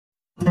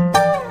Hello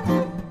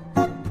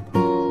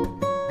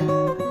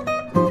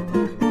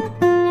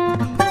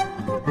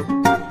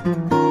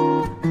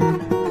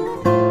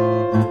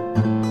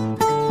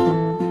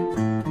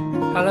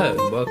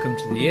and welcome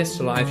to the Yes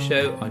to Life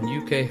show on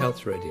UK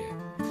Health Radio.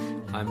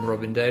 I'm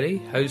Robin Daly,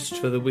 host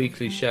for the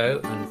weekly show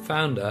and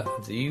founder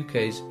of the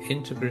UK's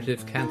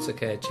integrative cancer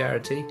care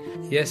charity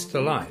Yes to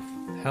Life,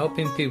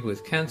 helping people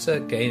with cancer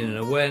gain an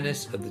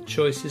awareness of the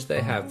choices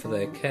they have for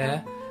their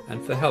care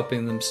and for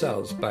helping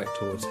themselves back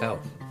towards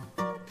health.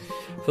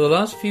 For the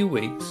last few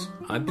weeks,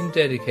 I've been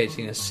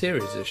dedicating a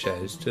series of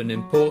shows to an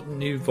important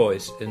new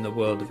voice in the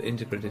world of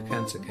integrative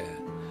cancer care,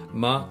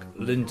 Mark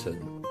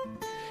Lintern.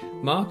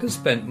 Mark has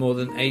spent more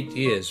than 8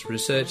 years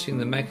researching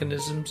the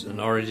mechanisms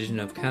and origin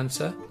of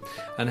cancer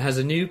and has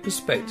a new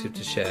perspective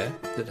to share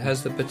that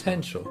has the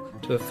potential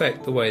to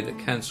affect the way that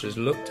cancer is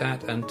looked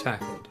at and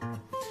tackled.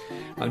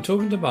 I'm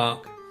talking to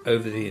Mark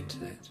over the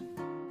internet.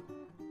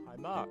 Hi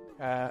Mark,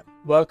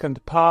 welcome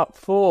to part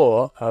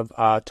 4 of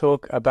our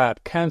talk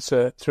about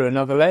cancer through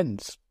another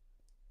lens.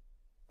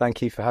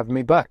 Thank you for having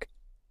me back.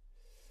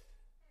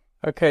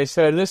 Okay,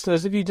 so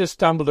listeners, if you just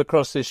stumbled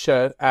across this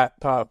show at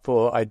part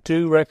 4, I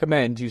do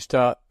recommend you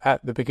start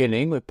at the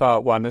beginning with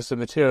part 1, as the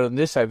material in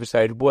this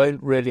episode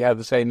won't really have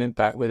the same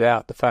impact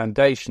without the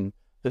foundation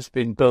that's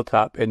been built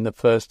up in the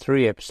first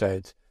 3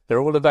 episodes.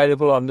 They're all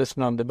available on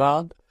Listen On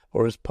Demand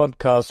or as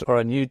podcasts or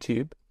on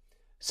YouTube.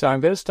 So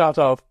I'm going to start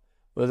off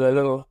with a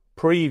little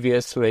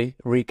previously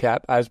recap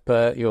as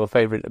per your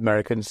favourite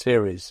American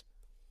series.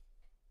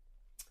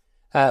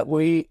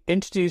 We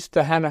introduced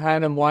the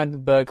Hanahan and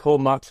Weinberg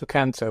hallmarks of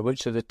cancer,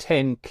 which are the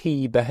 10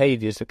 key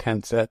behaviours of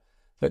cancer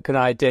that can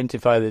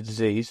identify the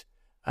disease,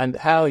 and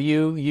how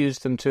you use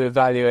them to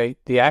evaluate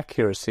the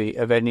accuracy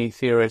of any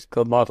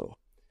theoretical model.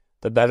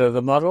 The better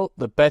the model,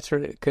 the better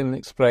it can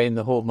explain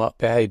the hallmark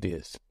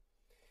behaviours.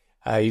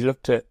 You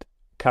looked at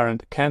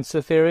current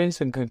cancer theories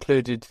and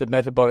concluded the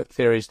metabolic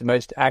theory is the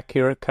most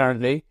accurate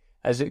currently,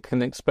 as it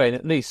can explain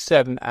at least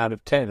 7 out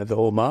of 10 of the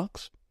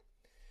hallmarks.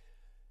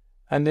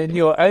 And in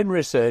your own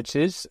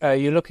researches,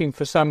 you're looking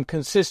for some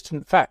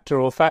consistent factor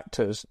or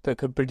factors that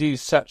could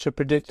produce such a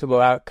predictable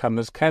outcome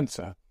as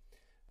cancer.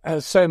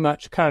 So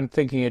much current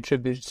thinking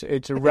attributes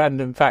it to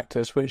random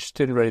factors which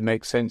didn't really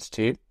make sense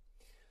to you.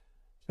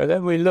 So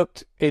then we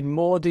looked in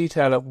more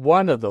detail at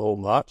one of the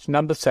hallmarks,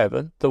 number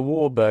 7, the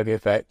Warburg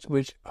effect,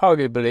 which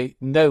arguably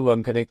no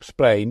one can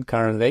explain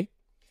currently,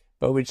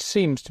 but which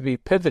seems to be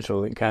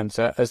pivotal in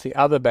cancer as the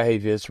other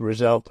behaviours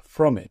result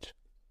from it.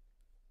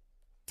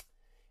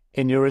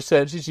 In your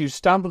researches, you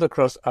stumbled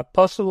across a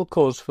possible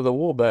cause for the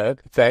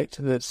Warburg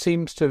effect that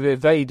seems to have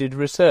evaded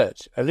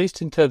research, at least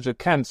in terms of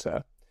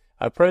cancer,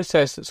 a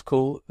process that's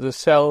called the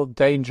cell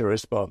danger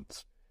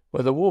response,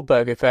 where the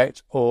Warburg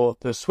effect, or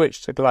the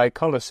switch to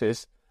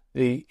glycolysis,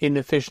 the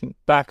inefficient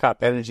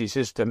backup energy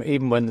system,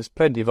 even when there's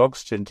plenty of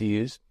oxygen to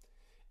use,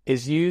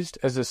 is used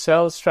as a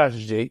cell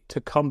strategy to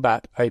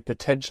combat a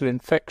potential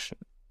infection.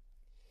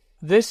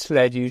 This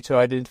led you to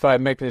identify a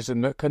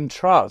mechanism that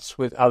contrasts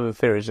with other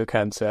theories of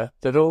cancer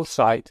that all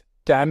cite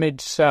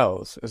damaged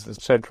cells as the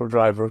central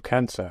driver of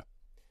cancer.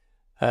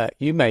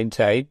 You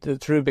maintained that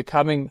through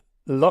becoming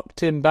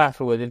locked in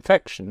battle with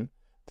infection,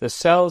 the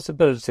cell's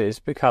abilities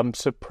become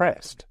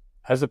suppressed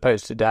as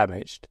opposed to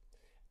damaged,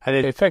 and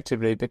it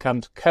effectively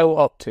becomes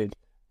co-opted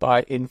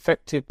by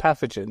infective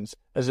pathogens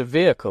as a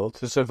vehicle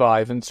to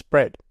survive and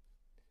spread.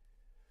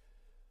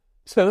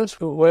 So that's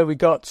where we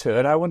got to,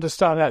 and I want to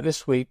start out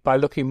this week by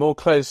looking more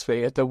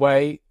closely at the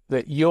way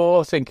that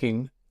your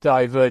thinking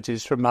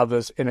diverges from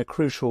others in a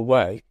crucial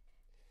way.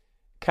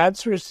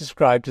 Cancer is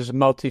described as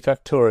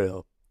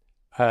multifactorial.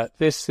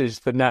 This is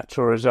the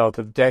natural result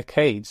of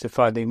decades of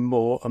finding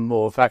more and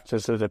more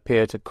factors that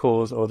appear to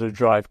cause or to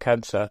drive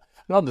cancer,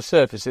 and on the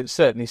surface it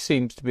certainly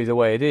seems to be the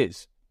way it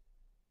is.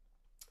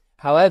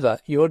 However,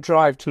 your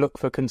drive to look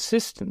for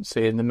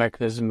consistency in the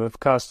mechanism of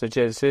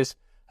carcinogenesis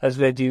has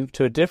led you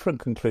to a different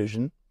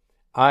conclusion,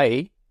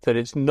 i.e., that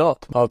it's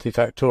not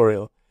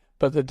multifactorial,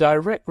 but the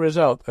direct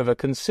result of a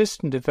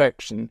consistent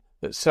infection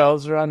that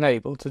cells are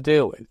unable to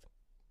deal with.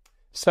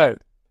 So,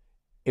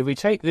 if we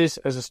take this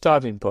as a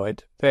starting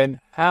point, then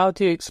how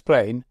do you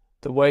explain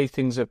the way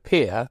things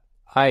appear,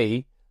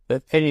 i.e.,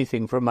 that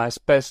anything from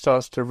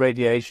asbestos to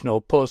radiation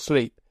or poor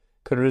sleep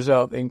can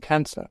result in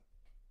cancer?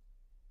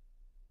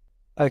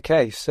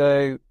 Okay,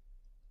 so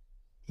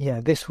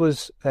this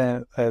was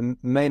a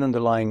main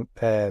underlying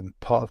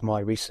part of my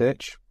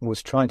research,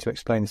 was trying to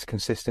explain this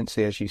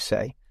consistency, as you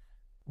say.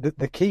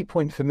 The key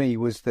point for me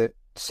was that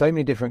so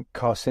many different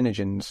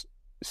carcinogens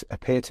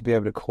appear to be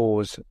able to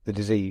cause the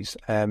disease,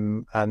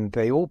 and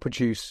they all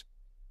produce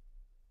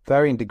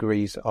varying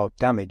degrees of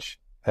damage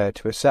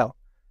to a cell,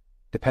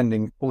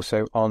 depending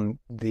also on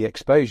the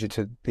exposure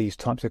to these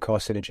types of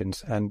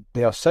carcinogens, and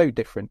they are so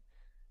different.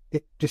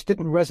 It just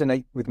didn't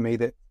resonate with me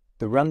that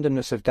the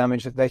randomness of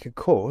damage that they could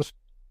cause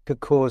the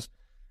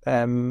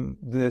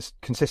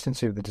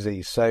consistency of the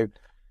disease. So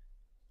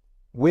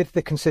with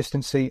the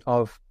consistency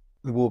of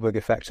the Warburg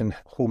effect and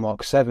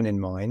hallmark 7 in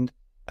mind,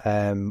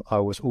 I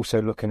was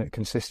also looking at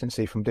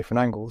consistency from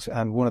different angles,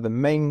 and one of the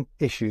main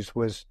issues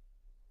was,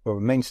 or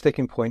the main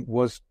sticking point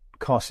was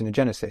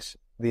carcinogenesis,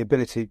 the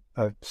ability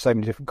of so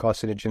many different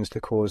carcinogens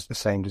to cause the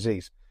same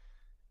disease.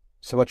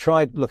 So I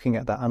tried looking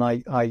at that, and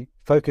I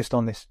focused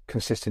on this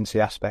consistency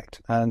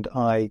aspect, and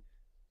I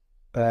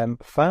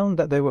found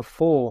that there were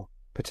 4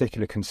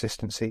 particular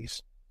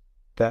consistencies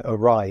that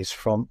arise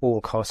from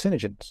all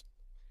carcinogens,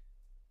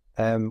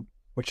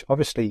 which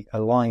obviously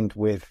aligned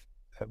with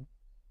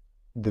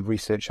the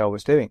research I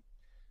was doing.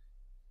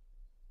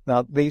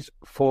 Now, these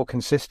 4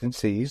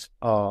 consistencies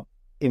are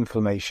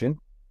inflammation,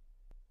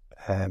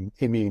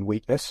 immune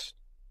weakness,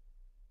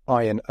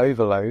 iron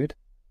overload,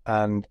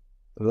 and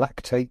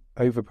lactate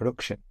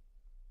overproduction.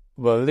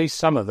 Well, at least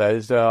some of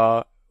those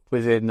are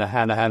within the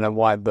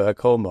Hannah-Weinberg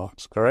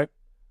hallmarks, correct?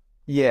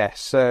 Yeah,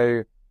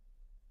 so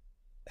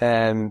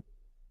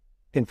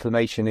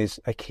inflammation is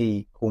a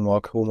key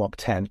hallmark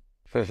 10,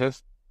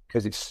 because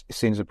it's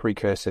seen as a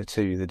precursor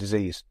to the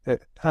disease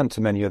and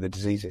to many other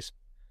diseases.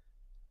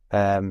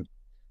 So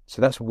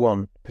that's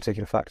one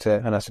particular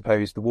factor, and I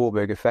suppose the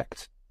Warburg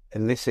effect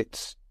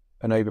elicits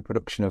an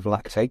overproduction of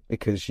lactate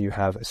because you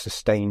have a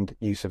sustained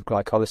use of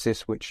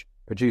glycolysis, which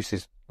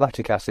produces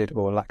lactic acid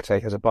or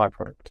lactate as a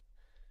byproduct.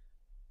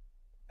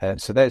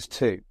 So there's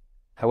 2.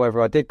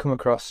 However, I did come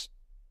across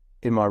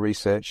in my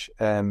research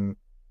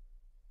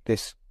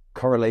this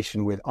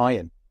correlation with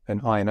iron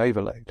and iron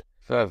overload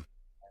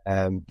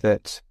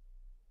that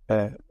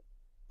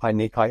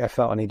I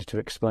felt I needed to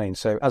explain.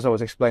 So as I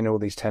was explaining all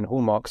these 10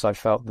 hallmarks, I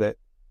felt that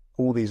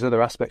all these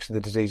other aspects of the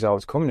disease I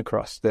was coming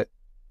across that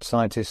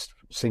scientists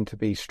seem to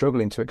be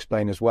struggling to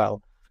explain as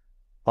well,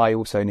 I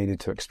also needed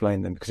to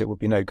explain them, because it would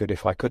be no good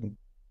if I couldn't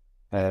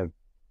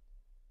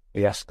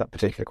be asked that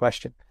particular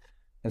question.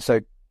 And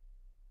so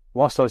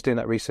whilst I was doing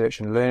that research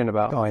and learning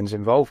about iron's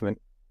involvement,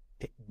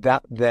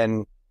 that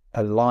then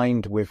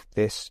aligned with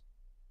this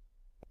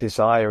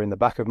desire in the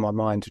back of my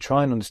mind to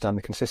try and understand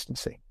the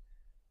consistency.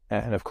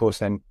 And of course,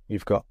 then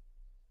you've got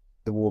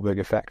the Warburg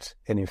effect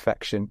in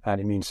infection and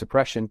immune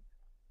suppression,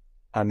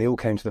 and they all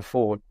came to the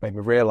fore, made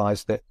me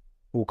realise that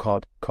all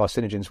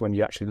carcinogens, when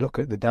you actually look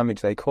at the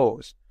damage they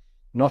cause,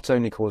 not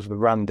only cause the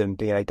random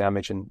DNA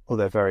damage and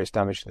other various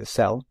damage to the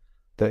cell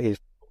that is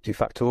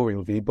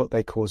multifactorial view, but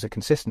they cause a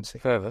consistency.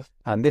 Further.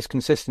 And this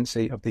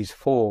consistency of these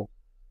 4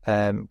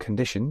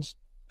 conditions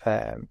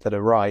that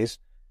arise,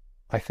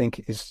 I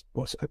think, is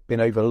what's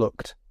been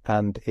overlooked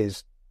and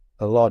is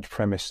a large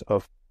premise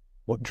of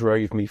what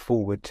drove me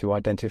forward to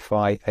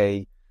identify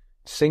a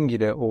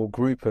singular or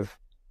group of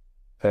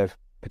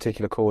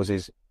particular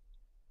causes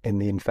in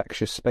the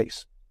infectious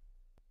space.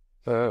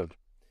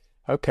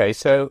 Okay,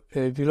 so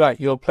if you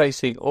like, you're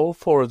placing all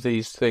 4 of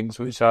these things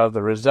which are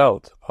the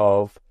result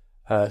of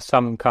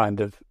some kind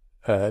of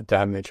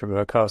damage from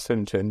a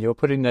carcinogen. You're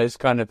putting those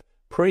kind of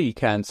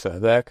pre-cancer,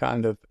 they're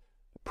kind of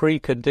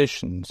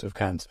preconditions of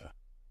cancer.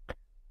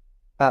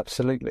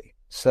 Absolutely.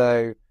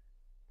 So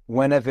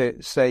whenever,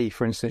 say,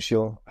 for instance,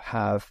 you'll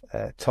have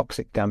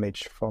toxic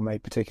damage from a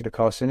particular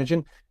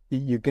carcinogen,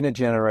 you're going to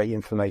generate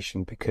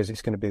inflammation because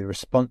it's going to be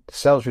the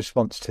cell's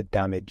response to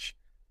damage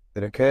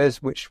that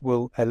occurs, which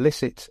will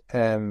elicit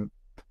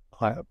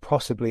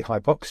possibly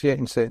hypoxia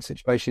in certain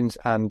situations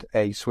and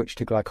a switch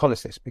to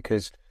glycolysis,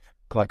 because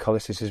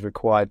glycolysis is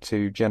required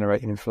to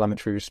generate an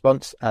inflammatory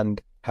response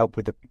and help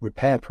with the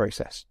repair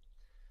process.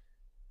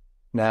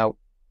 Now,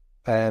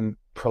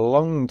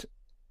 prolonged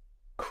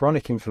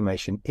chronic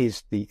inflammation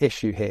is the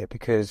issue here,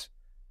 because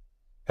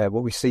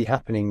what we see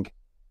happening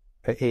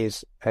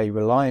is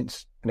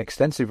an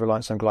extensive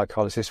reliance on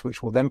glycolysis,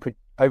 which will then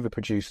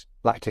overproduce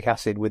lactic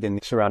acid within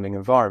the surrounding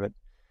environment.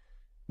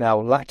 Now,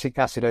 lactic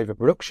acid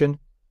overproduction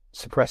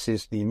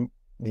suppresses the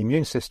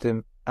immune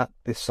system at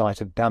this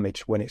site of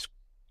damage when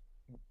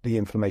the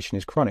inflammation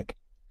is chronic.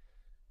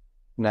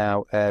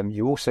 Now,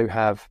 you also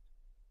have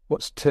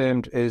what's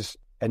termed as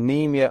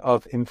anemia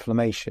of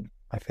inflammation,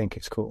 I think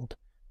it's called,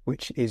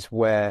 which is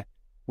where,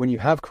 when you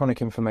have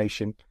chronic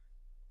inflammation,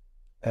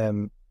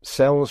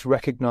 cells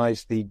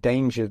recognize the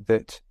danger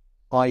that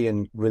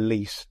iron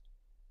release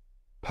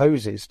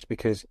poses,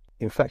 because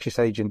infectious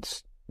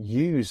agents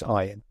use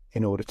iron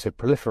in order to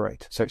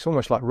proliferate. So it's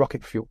almost like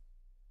rocket fuel,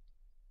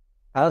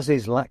 as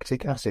is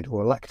lactic acid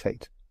or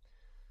lactate.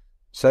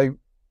 So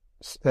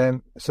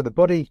the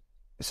body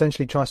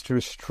essentially tries to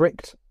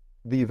restrict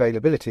the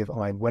availability of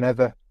iron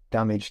whenever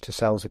damage to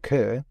cells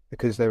occur,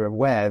 because they're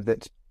aware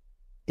that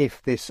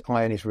if this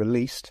iron is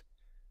released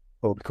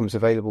or becomes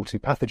available to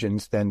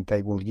pathogens, then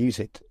they will use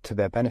it to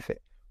their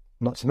benefit.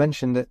 Not to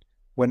mention that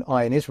when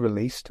iron is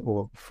released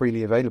or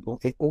freely available,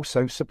 it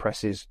also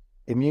suppresses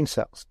immune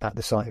cells at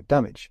the site of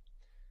damage.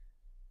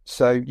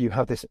 So you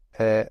have this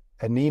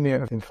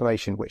anemia of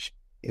inflammation, which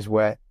is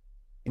where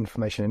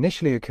inflammation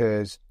initially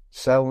occurs.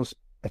 Cells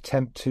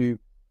attempt to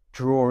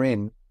draw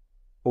in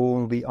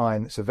all the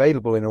iron that's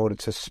available in order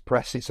to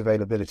suppress its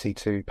availability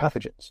to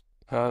pathogens,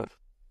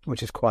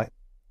 which is quite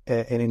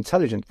an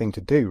intelligent thing to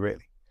do,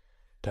 really.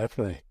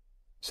 Definitely.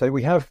 So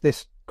we have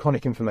this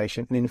chronic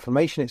inflammation, and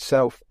inflammation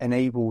itself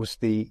enables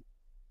the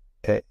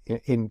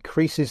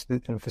increases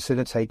and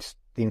facilitates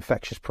the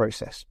infectious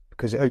process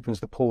because it opens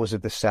the pores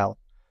of the cell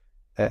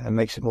and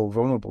makes it more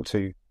vulnerable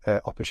to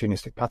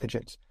opportunistic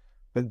pathogens.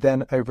 But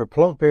then over a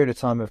prolonged period of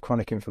time of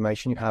chronic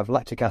inflammation, you have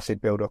lactic acid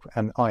buildup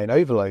and iron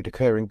overload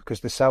occurring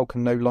because the cell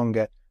can no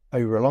longer,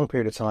 over a long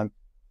period of time,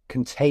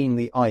 contain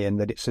the iron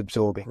that it's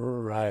absorbing.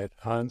 Right,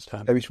 I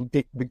understand. So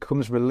it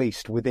becomes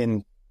released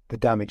within the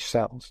damaged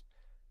cells.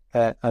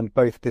 And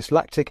both this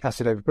lactic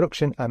acid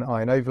overproduction and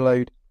iron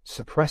overload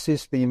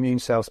suppresses the immune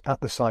cells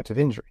at the site of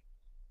injury.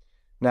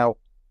 Now,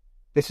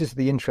 this is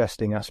the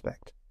interesting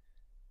aspect.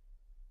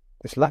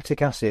 This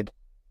lactic acid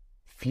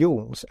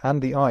fuels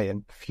and the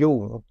iron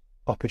fuel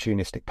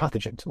opportunistic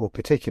pathogens or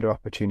particular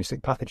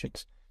opportunistic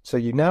pathogens. So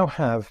you now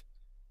have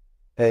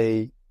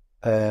an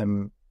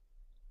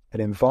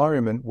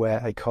environment where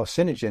a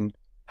carcinogen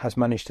has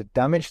managed to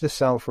damage the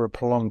cell for a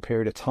prolonged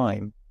period of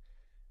time,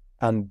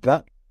 and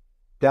that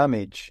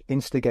damage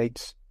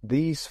instigates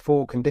these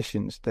four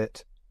conditions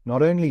that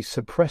not only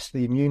suppress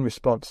the immune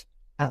response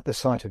at the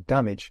site of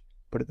damage,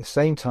 but at the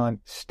same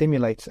time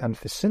stimulates and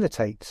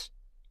facilitates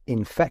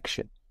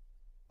infection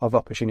of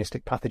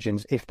opportunistic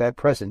pathogens if they're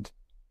present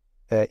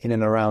in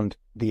and around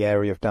the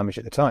area of damage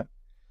at the time.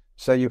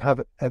 So you have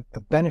a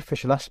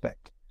beneficial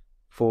aspect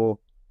for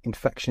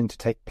infection to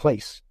take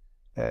place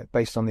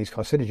based on these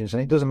carcinogens,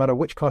 and it doesn't matter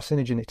which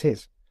carcinogen it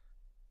is.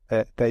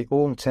 They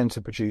all tend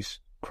to produce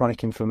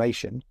chronic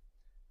inflammation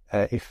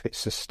if it's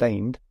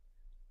sustained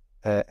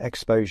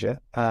exposure,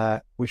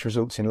 which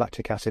results in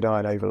lactic acid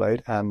ion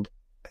overload and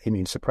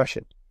immune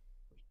suppression.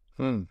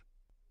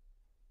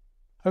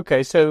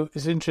 Okay, so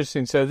it's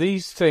interesting. So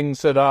these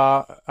things that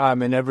are, I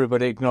mean,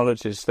 everybody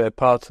acknowledges they're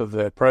part of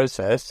the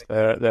process.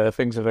 They're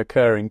things that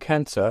occur in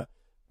cancer,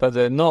 but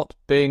they're not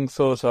being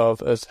thought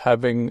of as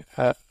having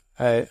a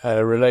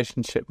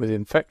relationship with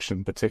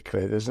infection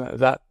particularly.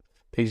 That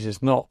piece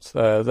is not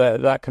there.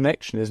 That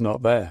connection is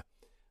not there.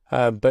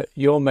 But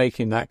you're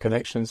making that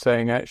connection,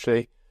 saying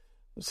actually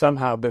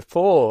somehow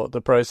before the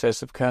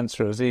process of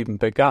cancer has even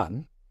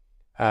begun,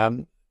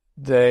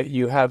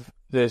 you have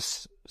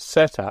this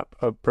setup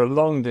of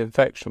prolonged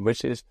infection,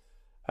 which is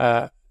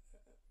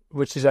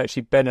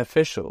actually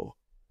beneficial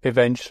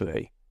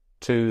eventually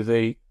to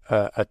the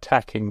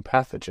attacking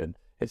pathogen.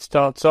 It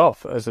starts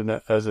off as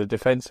a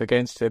defense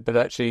against it, but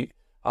actually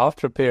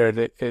after a period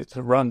it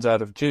runs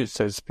out of juice,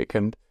 so to speak,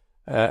 and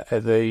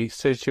the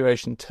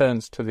situation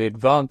turns to the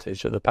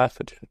advantage of the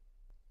pathogen.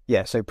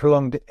 Yeah, so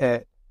prolonged,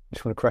 I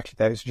just want to correct you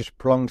there, it's just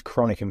prolonged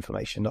chronic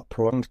inflammation, not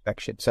prolonged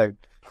infection. So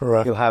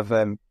Correct. You'll have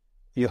a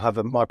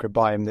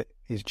microbiome that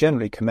is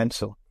generally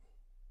commensal,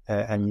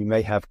 and you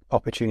may have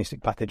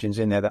opportunistic pathogens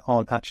in there that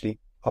aren't actually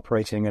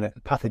operating in a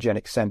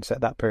pathogenic sense at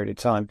that period of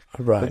time.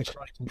 Right. But the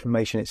chronic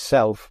inflammation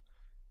itself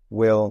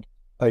will,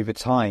 over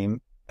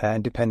time,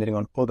 and depending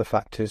on other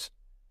factors,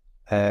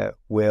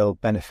 will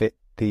benefit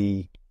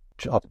the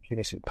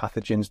opportunistic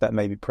pathogens that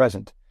may be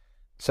present.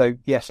 So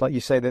yes, like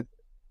you say, that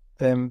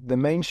the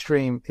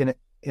mainstream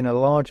in a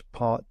large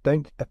part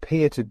don't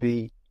appear to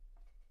be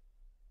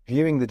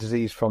viewing the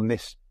disease from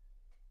this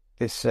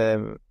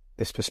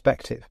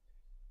perspective.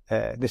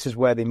 This is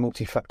where the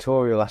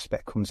multifactorial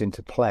aspect comes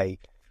into play,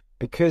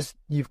 because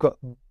you've got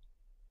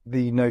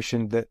the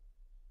notion that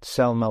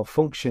cell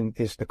malfunction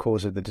is the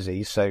cause of the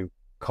disease. So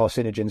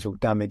carcinogens will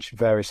damage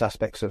various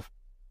aspects of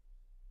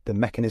the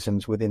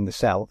mechanisms within the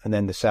cell, and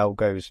then the cell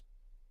goes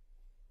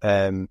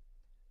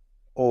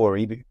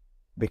awry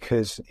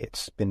because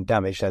it's been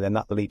damaged, and then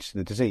that leads to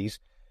the disease.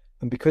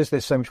 And because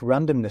there's so much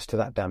randomness to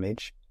that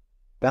damage,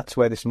 that's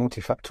where this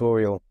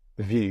multifactorial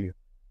view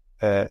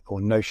or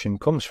notion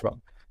comes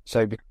from.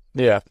 So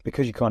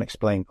because you can't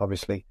explain,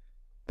 obviously,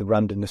 the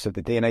randomness of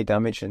the DNA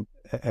damage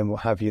and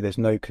what have you, there's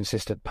no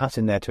consistent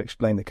pattern there to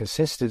explain the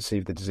consistency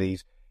of the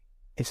disease.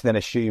 It's then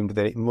assumed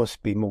that it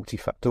must be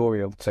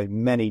multifactorial, so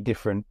many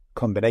different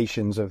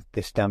combinations of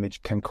this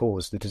damage can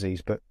cause the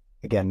disease. But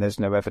again, there's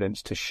no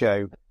evidence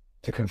to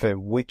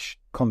confirm which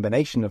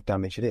combination of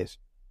damage it is.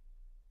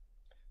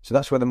 So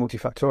that's where the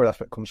multifactorial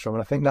aspect comes from,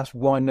 and I think that's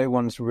why no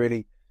one's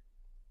really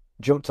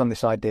jumped on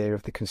this idea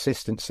of the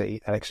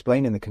consistency and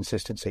explaining the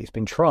consistency. It's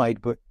been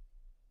tried, but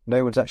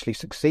no one's actually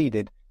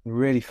succeeded in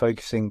really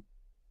focusing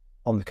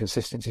on the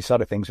consistency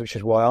side of things, which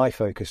is why I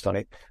focused on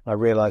it. I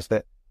realised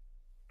that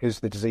because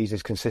the disease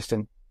is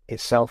consistent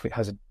itself, it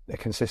has a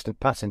consistent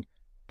pattern,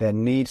 there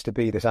needs to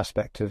be this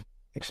aspect of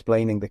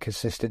explaining the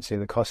consistency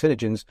of the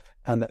carcinogens,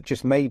 and that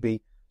just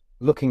maybe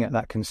looking at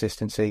that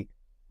consistency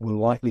will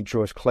likely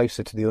draw us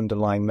closer to the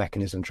underlying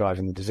mechanism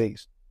driving the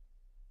disease.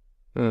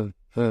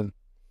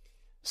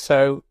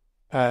 So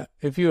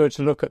if you were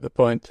to look at the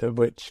point at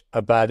which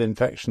a bad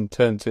infection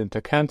turns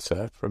into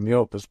cancer, from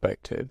your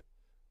perspective,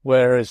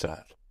 where is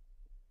that?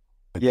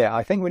 Yeah,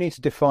 I think we need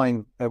to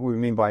define what we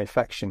mean by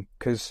infection,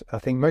 because I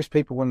think most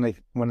people, when they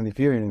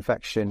view an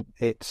infection,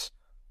 it's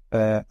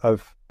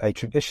of a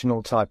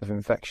traditional type of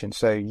infection.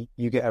 So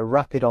you get a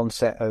rapid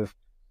onset of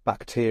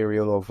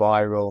bacterial or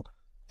viral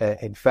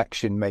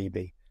infection,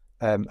 maybe,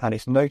 and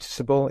it's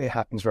noticeable. It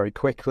happens very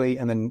quickly,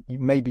 and then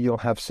maybe you'll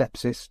have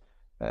sepsis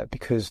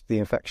because the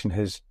infection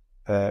has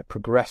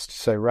progressed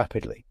so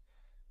rapidly.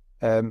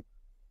 In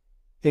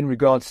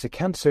regards to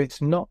cancer,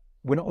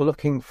 we're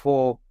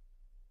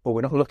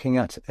not looking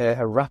at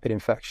a rapid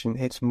infection.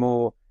 It's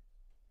more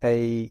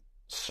a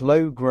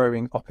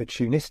slow-growing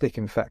opportunistic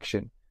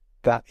infection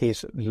that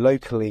is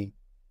locally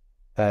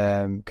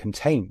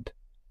contained.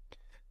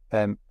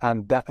 And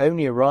that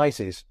only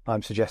arises,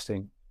 I'm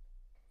suggesting,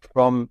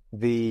 from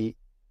the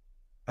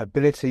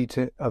ability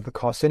of the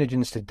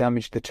carcinogens to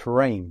damage the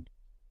terrain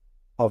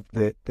of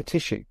the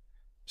tissue.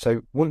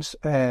 So once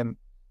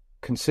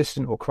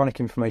consistent or chronic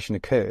inflammation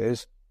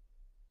occurs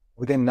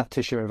within that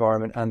tissue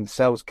environment and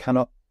cells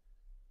cannot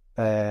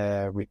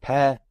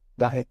repair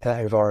that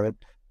environment,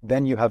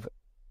 then you have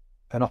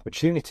an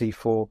opportunity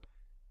for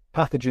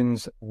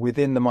pathogens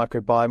within the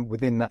microbiome,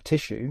 within that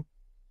tissue,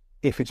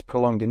 if it's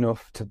prolonged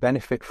enough, to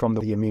benefit from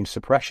the immune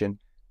suppression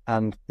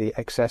and the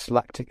excess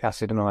lactic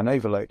acid and iron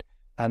overload.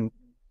 And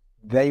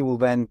they will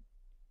then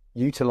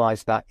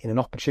utilize that in an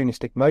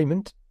opportunistic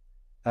moment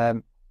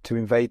to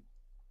invade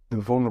the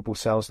vulnerable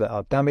cells that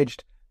are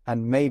damaged,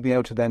 and may be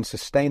able to then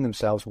sustain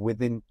themselves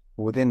within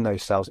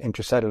those cells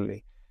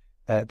intracellularly.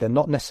 They're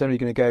not necessarily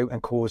going to go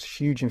and cause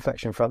huge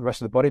infection throughout the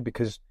rest of the body,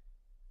 because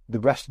the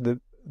rest of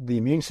the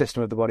immune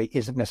system of the body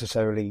isn't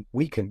necessarily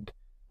weakened.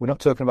 We're not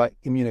talking about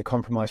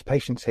immunocompromised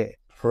patients here.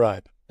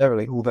 Right.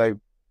 Necessarily, although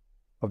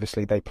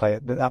obviously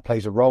that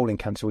plays a role in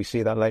cancer. We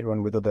see that later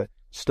on with other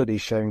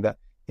studies showing that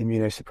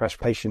immunosuppressed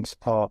patients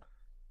are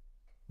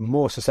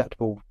more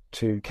susceptible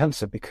to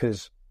cancer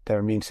because their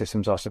immune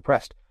systems are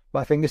suppressed. But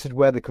I think this is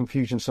where the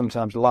confusion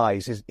sometimes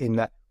lies, is in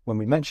that when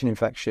we mention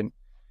infection,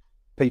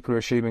 people are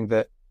assuming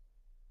that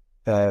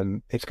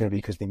it's going to be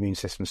because the immune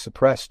system is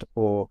suppressed,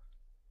 or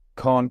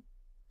can't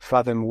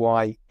fathom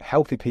why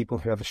healthy people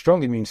who have a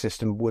strong immune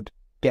system would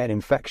get an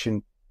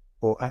infection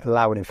or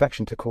allow an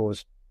infection to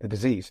cause a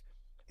disease.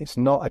 It's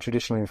not a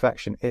traditional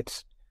infection.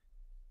 It's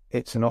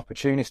an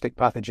opportunistic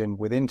pathogen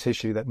within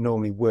tissue that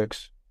normally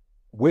works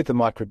with the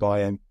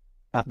microbiome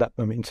at that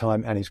moment in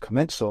time and is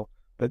commensal,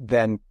 but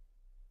then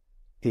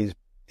is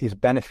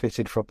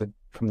benefited from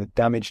the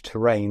damaged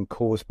terrain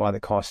caused by the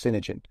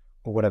carcinogen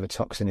or whatever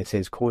toxin it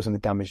is, causing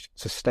the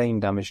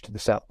sustained damage to the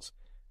cells.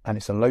 And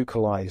it's a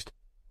localized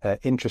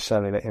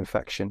intracellular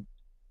infection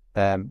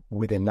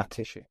within that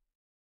tissue.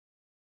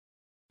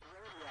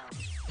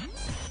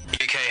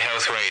 UK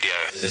Health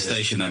Radio, the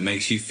station that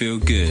makes you feel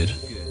good.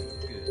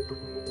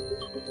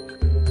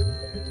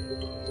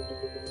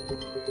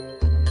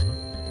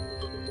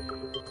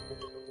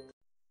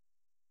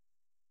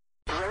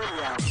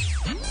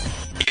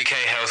 UK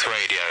Health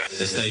Radio,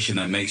 the station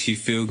that makes you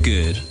feel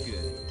good.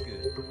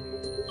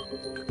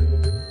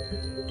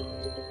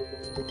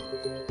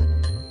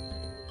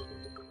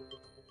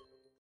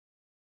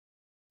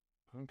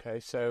 Okay,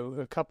 so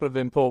a couple of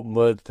important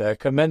words there,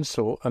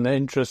 commensal and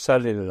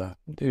intracellular.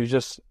 Do you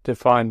just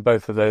define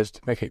both of those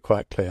to make it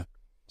quite clear?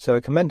 So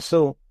a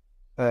commensal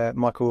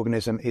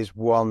microorganism is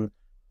one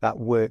that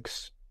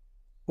works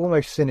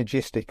almost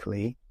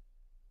synergistically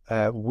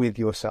with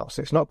your cells.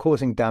 So it's not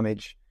causing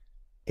damage,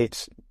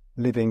 it's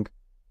living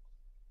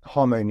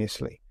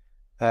harmoniously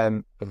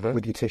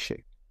with your tissue.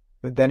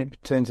 But then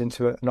it turns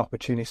into an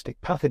opportunistic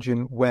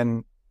pathogen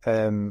when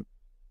the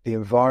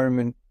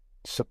environment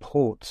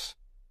supports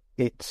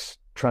its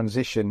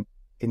transition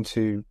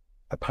into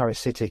a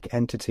parasitic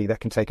entity that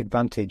can take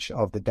advantage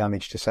of the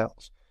damage to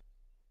cells.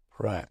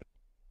 Right.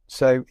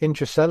 So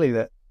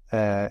intracellular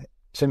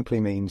simply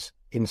means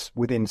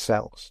within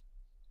cells.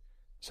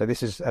 So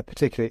this is a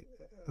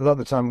lot of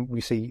the time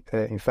we see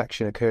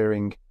infection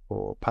occurring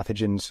or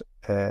pathogens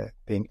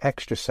being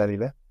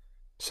extracellular,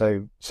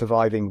 so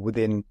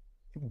surviving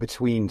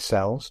between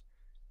cells,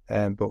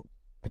 but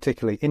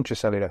particularly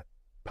intracellular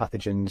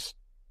pathogens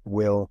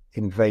will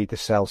invade the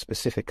cell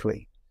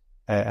specifically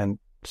and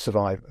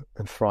survive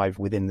and thrive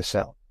within the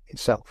cell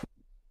itself.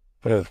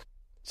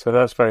 So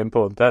that's very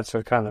important. That's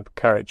a kind of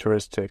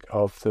characteristic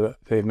of the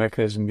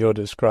mechanism you're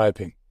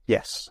describing.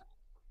 Yes.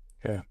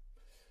 Yeah.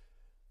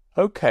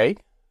 Okay,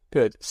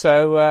 good.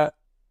 So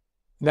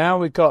now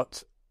we've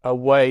got a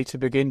way to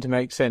begin to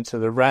make sense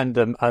of the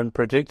random,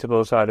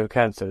 unpredictable side of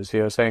cancer. So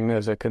you're saying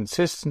there's a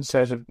consistent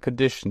set of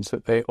conditions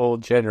that they all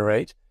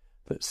generate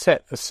that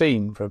set the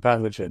scene for a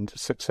pathogen to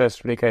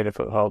successfully gain a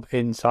foothold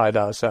inside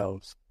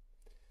ourselves.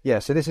 Yeah,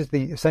 so this is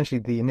essentially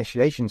the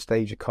initiation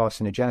stage of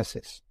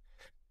carcinogenesis,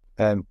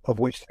 of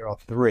which there are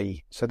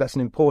three. So that's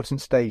an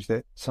important stage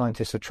that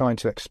scientists are trying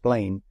to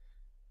explain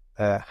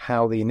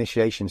how the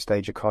initiation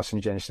stage of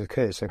carcinogenesis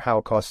occurs. So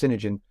how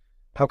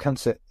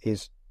cancer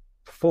is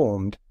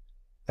formed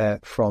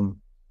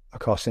from a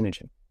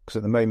carcinogen. Because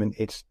at the moment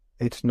it's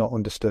not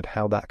understood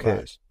how that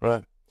occurs.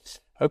 Right.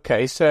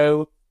 Okay,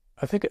 so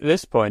I think at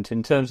this point,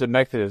 in terms of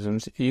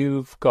mechanisms,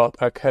 you've got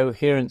a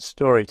coherent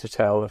story to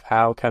tell of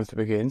how cancer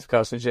begins,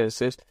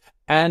 carcinogenesis,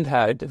 and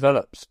how it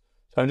develops.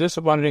 So I'm just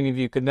wondering if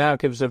you could now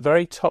give us a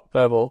very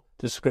top-level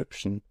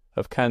description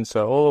of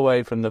cancer, all the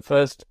way from the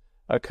first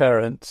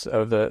occurrence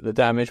of the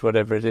damage,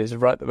 whatever it is,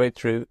 right the way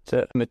through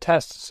to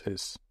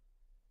metastasis.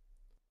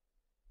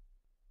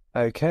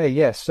 Okay,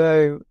 yeah.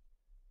 So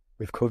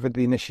We've covered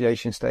the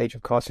initiation stage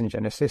of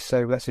carcinogenesis,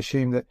 so let's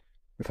assume that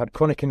we've had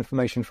chronic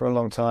inflammation for a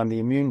long time, the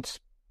immune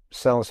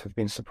cells have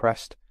been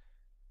suppressed,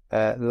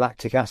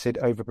 lactic acid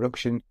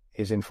overproduction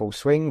is in full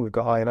swing, we've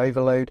got iron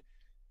overload.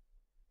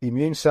 The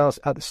immune cells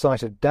at the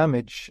site of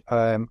damage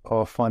are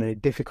finding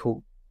it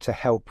difficult to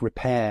help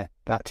repair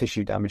that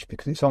tissue damage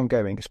because it's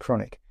ongoing, it's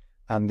chronic,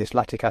 and this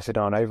lactic acid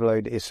iron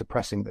overload is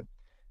suppressing them.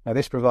 Now,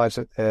 this provides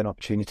an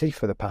opportunity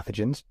for the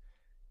pathogens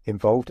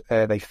involved.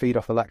 They feed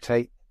off the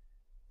lactate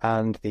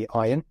and the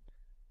iron,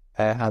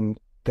 and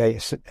they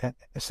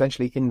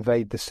essentially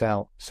invade the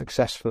cell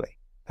successfully.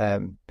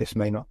 This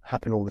may not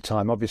happen all the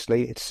time.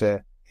 Obviously, it's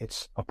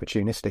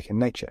opportunistic in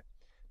nature.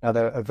 Now,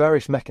 there are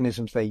various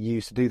mechanisms they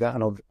use to do that,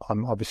 and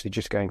I'm obviously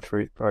just going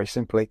through it very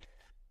simply.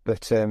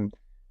 But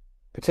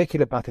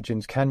particular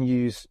pathogens can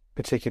use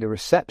particular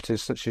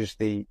receptors, such as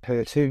the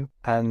HER2,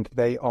 and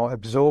they are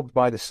absorbed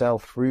by the cell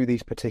through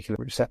these particular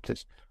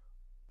receptors.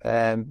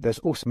 There's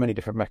also many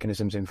different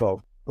mechanisms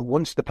involved. But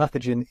once the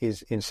pathogen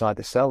is inside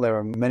the cell, there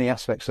are many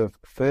aspects of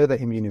further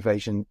immune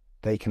evasion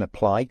they can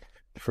apply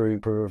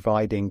through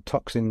providing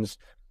toxins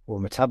or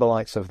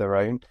metabolites of their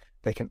own.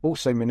 They can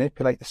also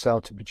manipulate the cell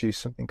to produce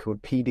something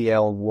called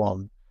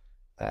PDL1,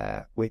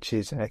 which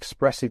is an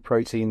expressive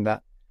protein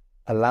that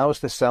allows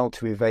the cell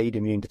to evade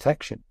immune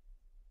detection,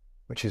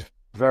 which is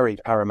very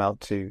paramount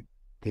to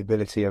the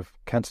ability of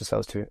cancer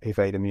cells to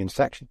evade immune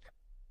detection.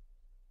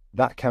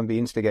 That can be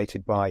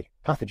instigated by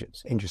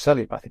pathogens,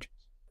 intracellular pathogens.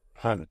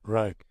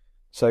 Right.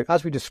 So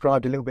as we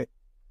described a little bit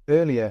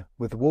earlier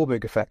with the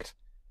Warburg effect,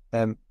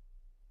 the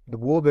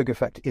Warburg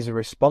effect is a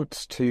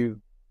response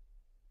to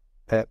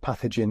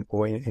pathogen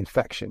or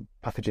infection,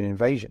 pathogen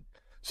invasion.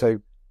 So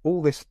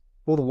all the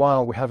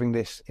while we're having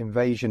this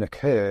invasion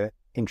occur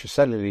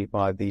intracellularly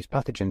by these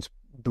pathogens,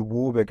 the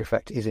Warburg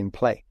effect is in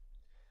play.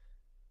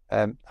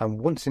 And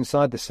once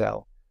inside the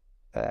cell,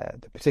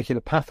 the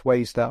particular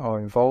pathways that are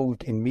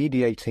involved in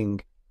mediating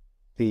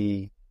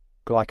the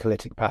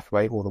glycolytic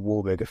pathway or the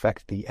Warburg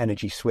effect, the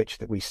energy switch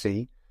that we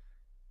see,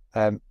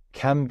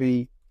 can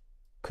be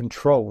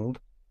controlled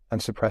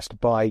and suppressed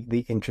by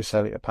the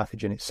intracellular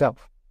pathogen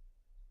itself.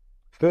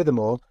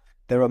 Furthermore,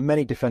 there are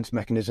many defense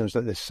mechanisms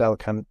that the cell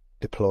can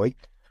deploy,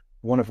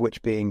 one of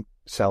which being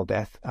cell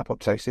death,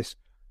 apoptosis.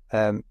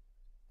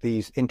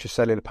 These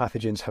intracellular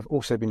pathogens have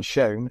also been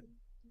shown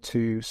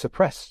to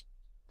suppress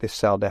this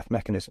cell death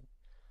mechanism.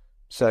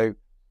 So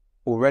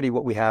already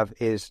what we have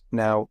is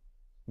now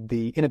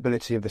the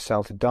inability of the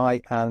cell to die,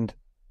 and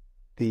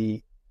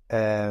the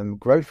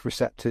growth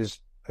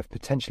receptors have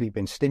potentially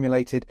been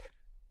stimulated,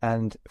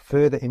 and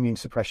further immune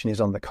suppression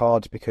is on the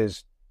cards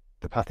because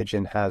the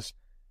pathogen has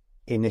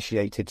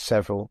initiated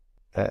several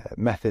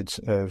methods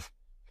of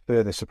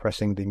further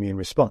suppressing the immune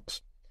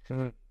response.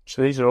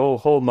 So these are all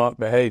hallmark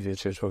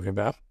behaviours you're talking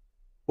about?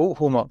 All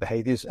hallmark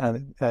behaviours,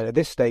 and at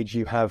this stage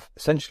you have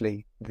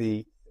essentially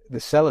the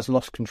cell has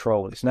lost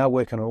control. It's now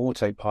working on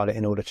autopilot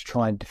in order to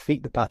try and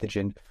defeat the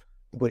pathogen,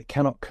 but it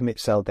cannot commit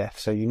cell death.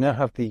 So you now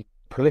have the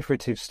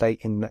proliferative state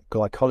in that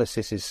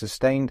glycolysis is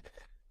sustained,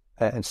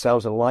 and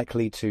cells are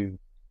likely to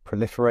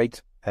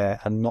proliferate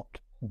and not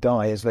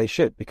die as they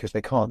should, because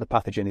they can't. The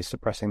pathogen is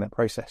suppressing that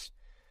process.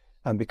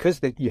 And because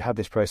you have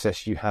this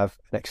process, you have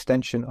an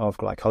extension of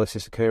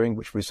glycolysis occurring,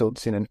 which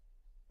results in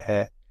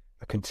a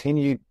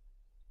continued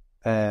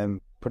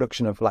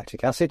production of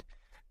lactic acid.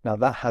 Now,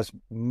 that has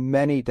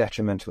many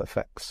detrimental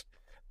effects,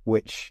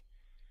 which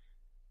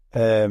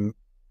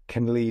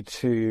can lead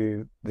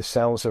to the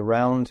cells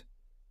around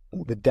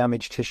the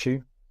damaged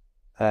tissue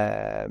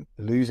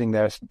losing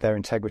their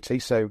integrity.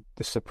 So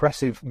the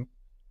suppressive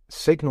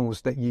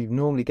signals that you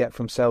normally get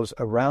from cells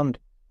around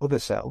other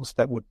cells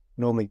that would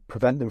normally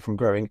prevent them from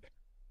growing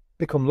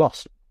become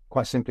lost,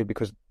 quite simply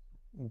because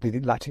the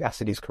lactic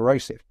acid is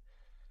corrosive.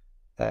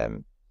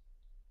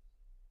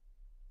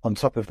 On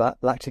top of that,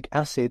 lactic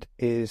acid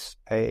is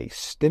a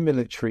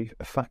stimulatory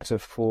factor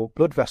for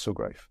blood vessel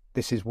growth.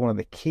 This is one of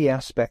the key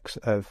aspects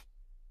of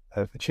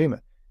a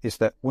tumour, is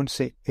that once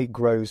it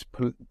grows,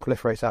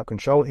 proliferates out of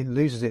control, it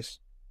loses its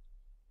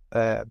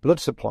blood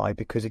supply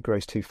because it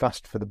grows too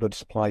fast for the blood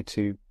supply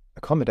to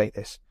accommodate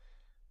this.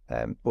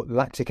 But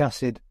lactic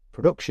acid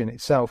production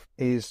itself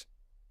is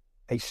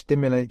a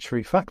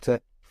stimulatory factor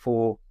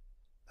for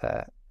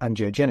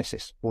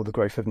angiogenesis, or the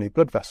growth of new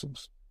blood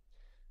vessels.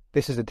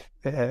 This is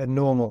a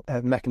normal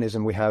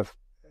mechanism we have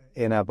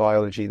in our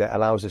biology that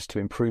allows us to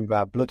improve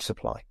our blood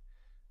supply.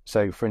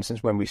 So, for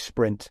instance, when we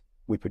sprint,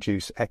 we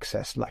produce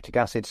excess lactic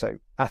acid. So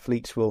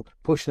athletes will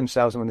push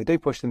themselves, and when they do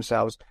push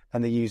themselves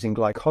and they're using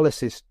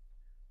glycolysis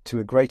to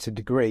a greater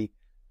degree,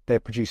 they're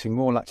producing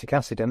more lactic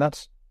acid, and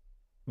that's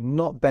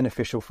not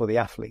beneficial for the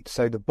athlete.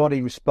 So the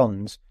body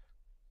responds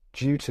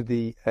due to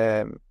the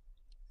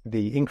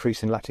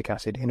increase in lactic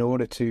acid in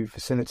order to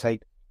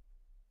facilitate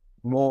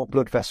more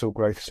blood vessel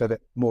growth so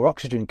that more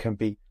oxygen can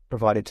be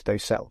provided to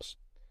those cells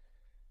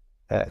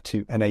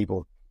to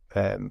enable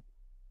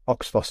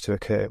oxphos to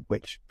occur,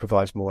 which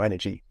provides more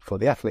energy for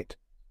the athlete.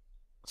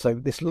 So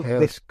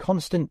this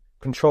constant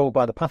control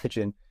by the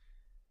pathogen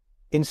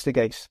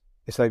instigates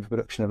this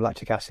overproduction of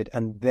lactic acid,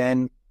 and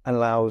then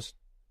allows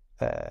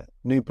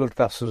new blood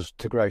vessels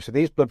to grow. So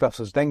these blood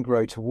vessels then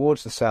grow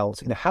towards the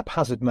cells in a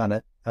haphazard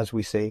manner, as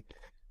we see,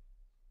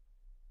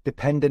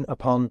 dependent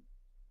upon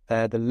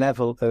the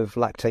level of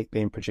lactate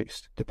being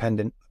produced,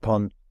 dependent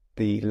upon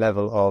the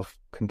level of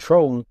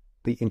control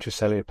the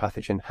intracellular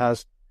pathogen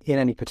has in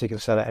any particular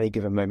cell at any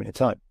given moment in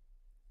time.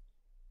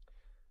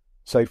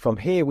 So from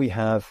here we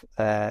have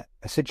a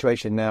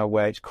situation now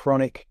where it's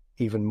chronic,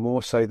 even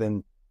more so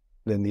than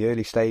the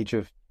early stage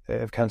of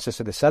cancer.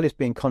 So the cell is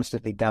being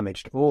constantly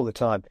damaged all the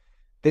time.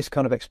 This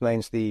kind of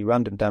explains the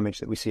random damage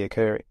that we see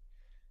occurring.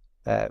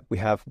 We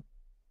have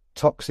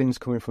toxins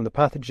coming from the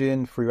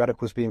pathogen, free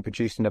radicals being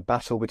produced in a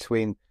battle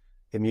between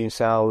immune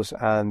cells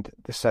and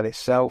the cell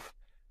itself.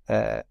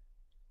 A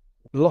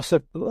lot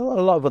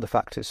of other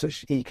factors,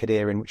 such as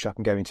E-cadherin, which I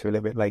can go into a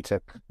little bit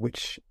later,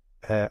 which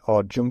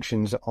are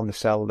junctions on the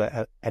cell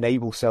that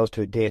enable cells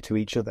to adhere to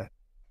each other.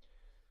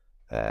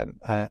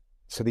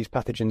 So these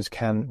pathogens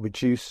can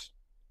reduce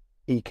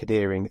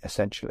E-cadherin,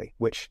 essentially,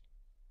 which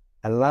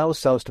allows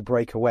cells to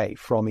break away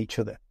from each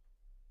other,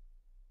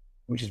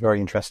 which is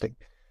very interesting.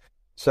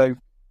 So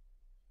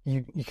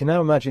you can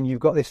now imagine you've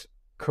got this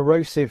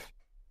corrosive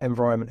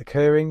environment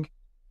occurring,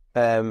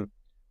 and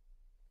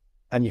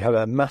you have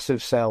a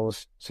massive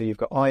cells. So you've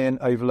got iron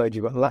overload,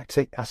 you've got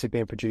lactic acid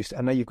being produced,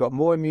 and now you've got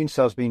more immune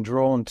cells being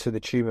drawn to the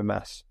tumour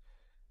mass.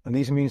 And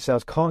these immune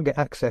cells can't get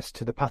access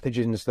to the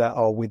pathogens that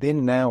are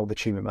within now the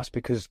tumour mass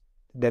because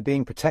they're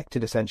being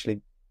protected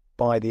essentially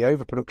by the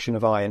overproduction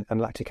of iron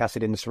and lactic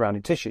acid in the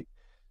surrounding tissue.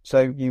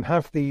 So you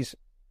have these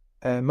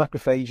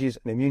macrophages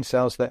and immune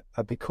cells that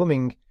are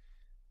becoming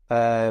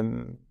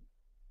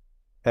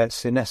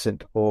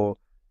senescent, or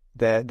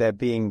they're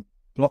being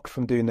blocked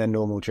from doing their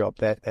normal job.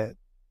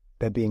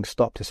 They're being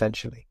stopped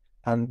essentially,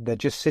 and they're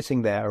just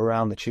sitting there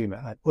around the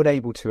tumour,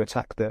 unable to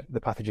attack the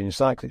pathogen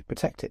inside because it's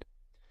protected.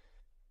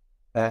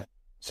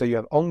 So you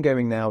have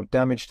ongoing now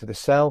damage to the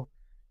cell.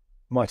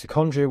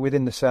 Mitochondria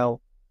within the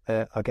cell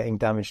are getting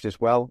damaged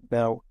as well.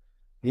 Now,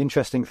 the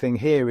interesting thing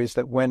here is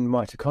that when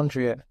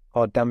mitochondria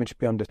are damaged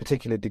beyond a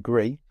particular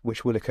degree,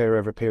 which will occur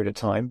over a period of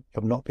time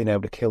of not being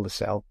able to kill the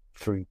cell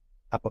through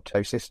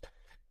apoptosis,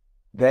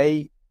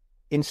 they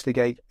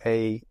instigate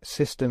a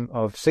system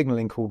of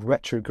signaling called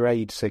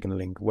retrograde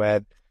signaling,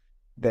 where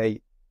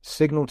they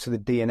signal to the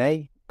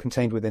DNA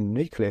contained within the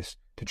nucleus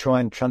to try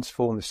and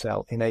transform the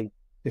cell in a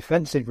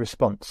defensive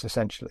response,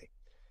 essentially.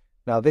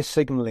 Now, this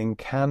signaling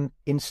can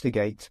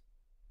instigate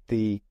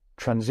the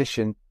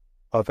transition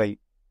of a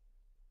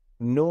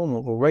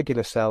normal or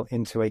regular cell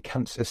into a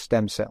cancer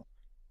stem cell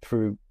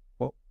through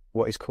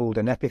what is called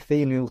an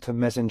epithelial to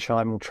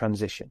mesenchymal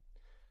transition.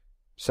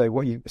 So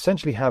what you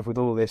essentially have with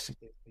all this,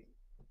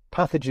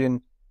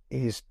 pathogen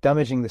is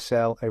damaging the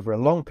cell over a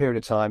long period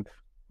of time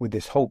with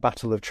this whole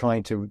battle of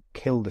trying to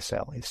kill the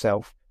cell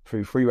itself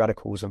through free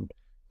radicals and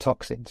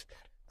toxins.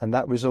 And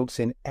that results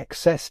in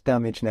excess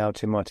damage now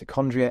to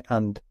mitochondria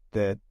and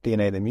the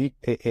DNA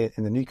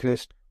in the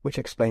nucleus, which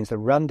explains the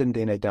random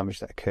DNA damage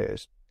that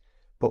occurs,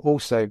 but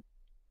also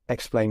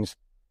explains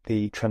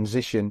the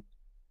transition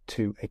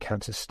to a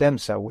cancer stem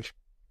cell, which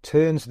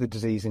turns the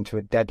disease into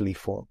a deadly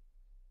form.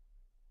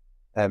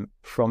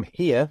 From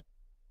here,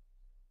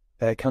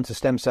 cancer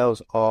stem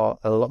cells are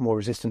a lot more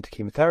resistant to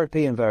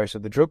chemotherapy and various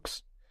other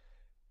drugs.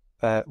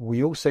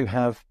 We also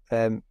have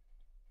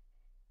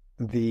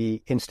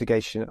the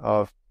instigation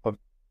of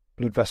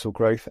blood vessel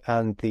growth,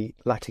 and the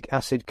lactic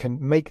acid can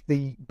make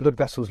the blood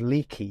vessels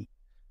leaky,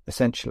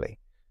 essentially,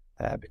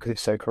 because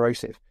it's so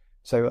corrosive.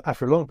 So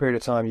after a long period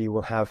of time, you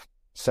will have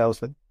cells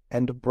that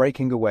end up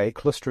breaking away,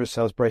 cluster of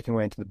cells breaking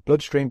away into the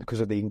bloodstream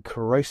because of the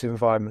corrosive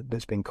environment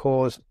that's been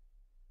caused.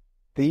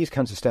 These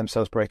cancer stem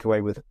cells break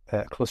away with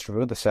a cluster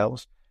of other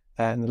cells,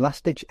 and the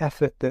last-ditch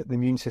effort that the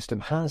immune system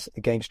has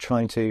against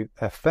trying to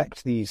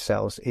affect these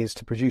cells is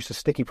to produce a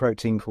sticky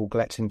protein called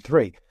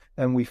galectin-3,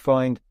 and we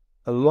find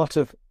a lot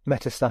of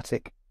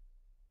metastatic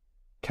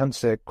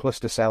cancer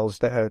cluster cells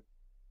that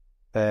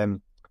are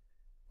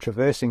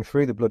traversing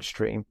through the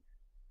bloodstream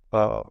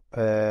are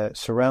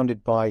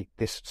surrounded by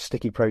this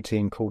sticky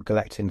protein called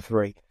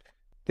galectin-3.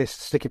 This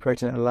sticky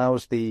protein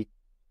allows the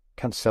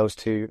cancer cells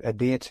to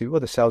adhere to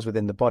other cells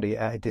within the body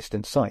at a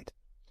distant site.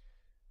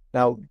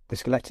 Now,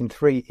 this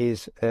galectin-3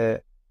 is an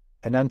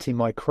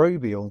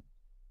antimicrobial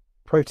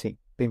protein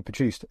being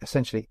produced.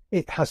 Essentially,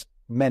 it has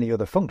many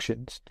other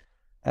functions,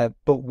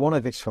 but one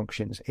of its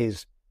functions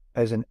is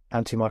as an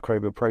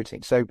antimicrobial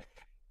protein. So,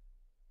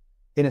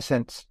 in a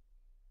sense,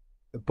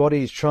 the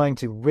body is trying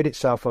to rid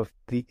itself of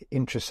the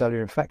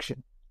intracellular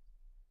infection,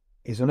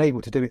 is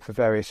unable to do it for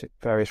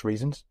various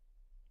reasons,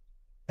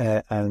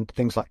 and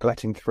things like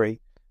galectin-3,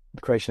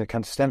 the creation of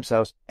cancer stem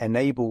cells,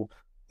 enable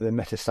the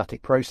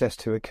metastatic process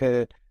to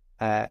occur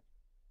at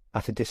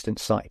a distant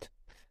site,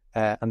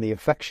 and the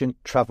infection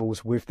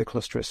travels with the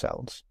cluster of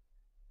cells,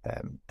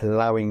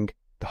 allowing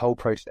the whole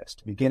process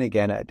to begin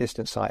again at a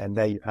distant site, and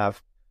there you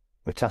have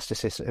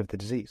metastasis of the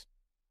disease.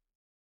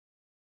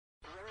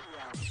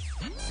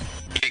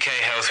 UK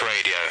Health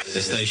Radio,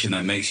 the station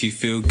that makes you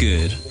feel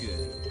good.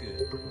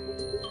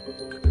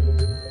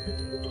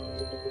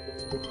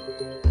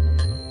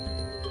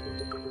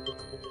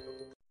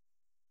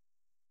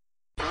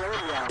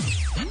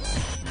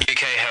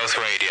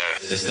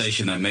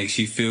 station that makes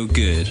you feel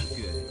good.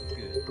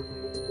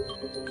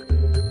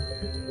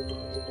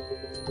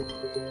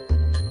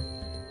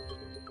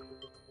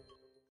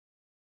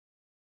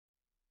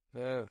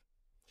 Oh.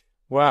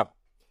 Wow,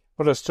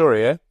 what a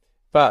story, eh?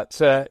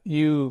 But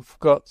you've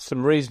got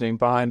some reasoning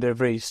behind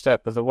every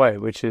step of the way,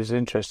 which is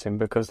interesting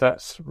because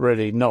that's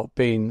really not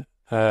been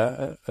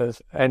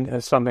as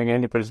something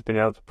anybody's been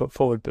able to put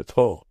forward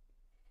before.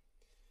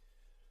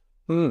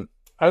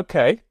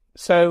 Okay,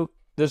 so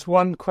there's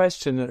one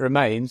question that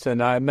remains,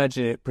 and I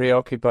imagine it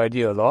preoccupied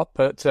you a lot,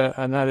 but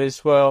and that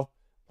is, well,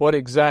 what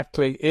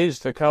exactly is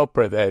the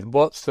culprit then?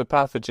 What's the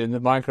pathogen, the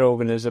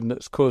microorganism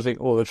that's causing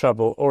all the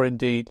trouble, or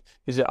indeed,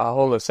 is it a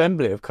whole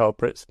assembly of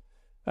culprits?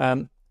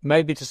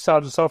 Maybe to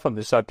start us off on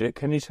this subject,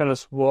 can you tell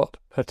us what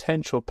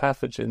potential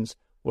pathogens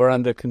were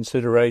under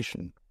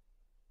consideration?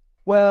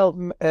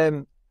 Well,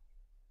 you've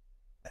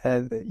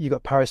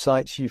got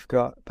parasites, you've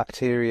got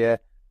bacteria,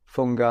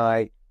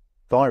 fungi,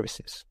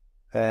 viruses.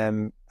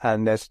 And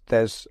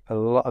there's a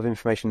lot of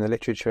information in the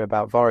literature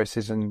about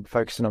viruses and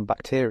focusing on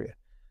bacteria.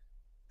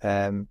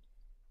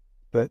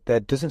 But there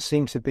doesn't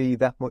seem to be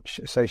that much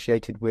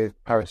associated with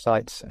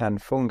parasites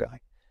and fungi.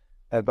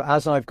 But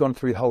as I've gone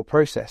through the whole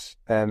process,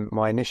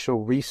 my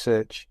initial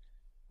research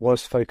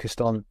was focused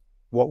on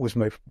what was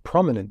most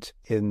prominent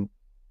in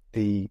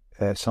the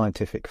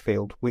scientific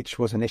field, which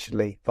was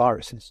initially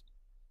viruses.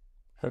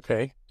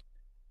 Okay.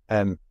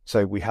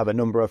 So we have a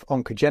number of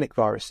oncogenic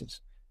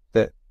viruses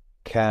that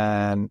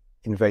can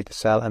invade the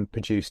cell and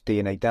produce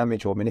DNA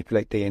damage or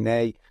manipulate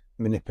DNA,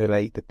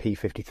 manipulate the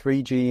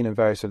P53 gene and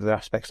various other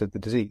aspects of the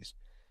disease.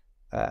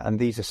 And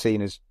these are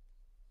seen as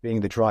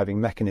being the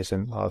driving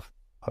mechanism of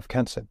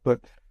cancer.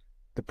 But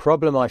the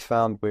problem I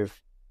found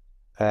with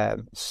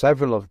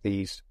several of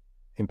these,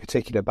 in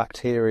particular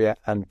bacteria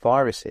and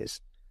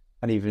viruses,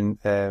 and even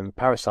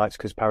parasites,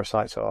 because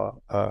parasites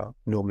are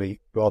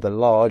normally rather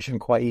large and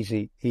quite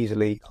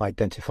easily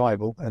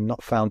identifiable and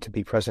not found to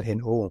be present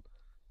in all,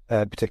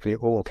 particularly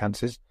all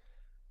cancers,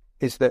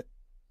 is that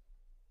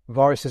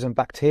viruses and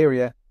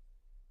bacteria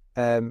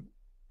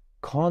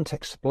can't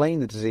explain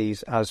the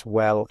disease as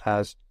well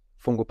as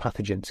fungal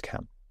pathogens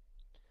can.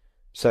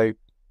 So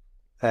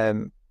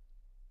the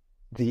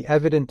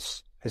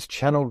evidence has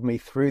channeled me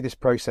through this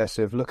process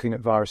of looking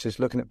at viruses,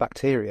 looking at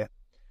bacteria,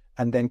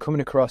 and then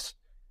coming across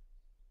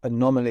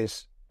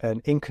anomalies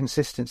and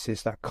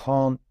inconsistencies that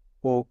can't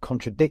or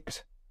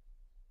contradict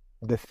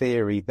the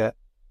theory that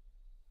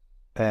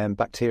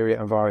bacteria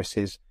and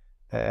viruses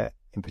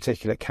in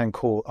particular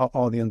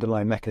are the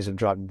underlying mechanism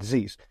driving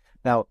disease.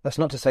 Now, that's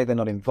not to say they're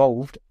not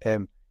involved.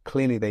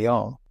 Clearly they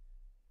are.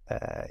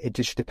 It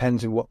just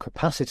depends on what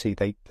capacity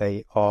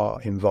they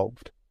are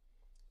involved.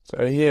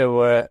 So here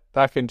we're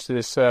back into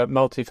this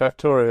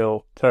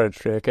multifactorial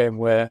territory again,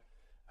 where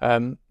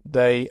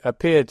they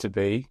appear to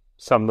be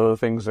some of the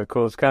things that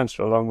cause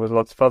cancer, along with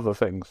lots of other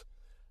things.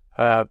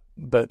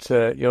 But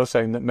you're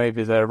saying that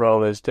maybe their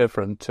role is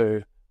different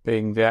to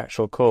being the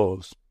actual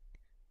cause.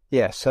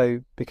 Yeah,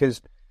 so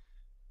because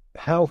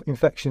how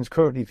infections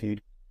currently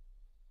viewed,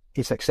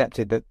 it's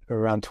accepted that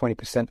around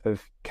 20%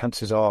 of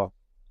cancers are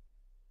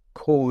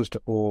caused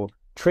or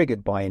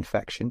triggered by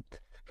infection.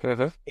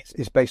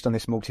 It's based on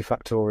this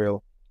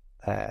multifactorial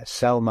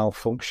cell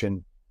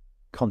malfunction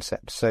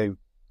concept. So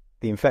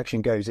the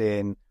infection goes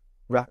in,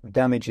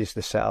 damages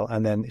the cell,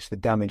 and then it's the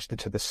damage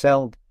to the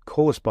cell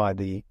caused by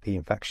the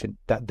infection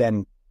that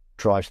then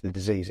drives the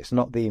disease. It's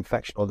not the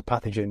infection or the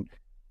pathogen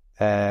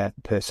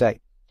per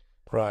se.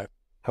 Right.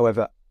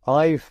 However,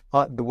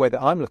 the way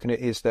that I'm looking at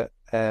it is that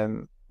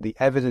the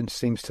evidence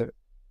seems to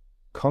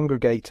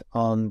congregate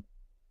on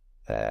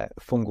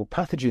fungal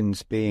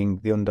pathogens being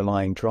the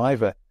underlying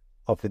driver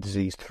of the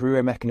disease through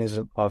a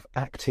mechanism of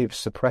active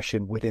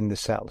suppression within the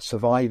cell,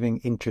 surviving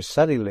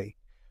intracellularly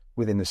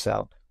within the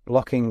cell,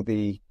 blocking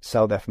the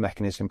cell death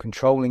mechanism,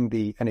 controlling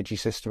the energy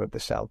system of the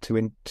cell to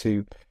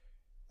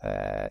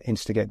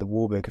instigate the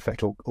Warburg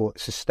effect or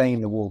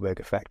sustain the Warburg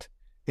effect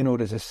in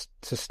order to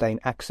sustain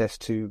access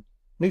to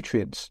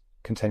nutrients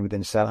contained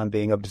within the cell and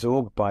being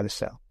absorbed by the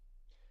cell.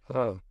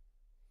 Oh.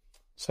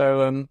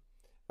 So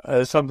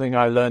something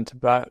I learned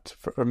about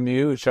from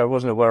you, which I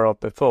wasn't aware of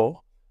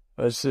before,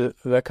 was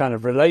the kind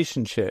of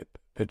relationship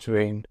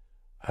between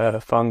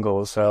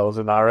fungal cells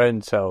and our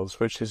own cells,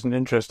 which is an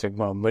interesting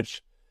one,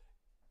 which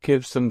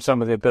gives them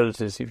some of the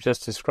abilities you've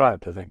just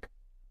described, I think.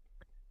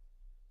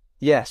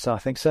 Yes, I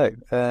think so.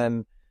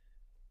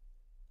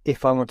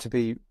 If I want to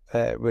be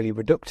really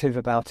reductive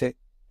about it,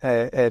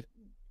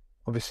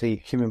 obviously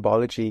human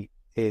biology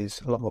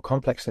is a lot more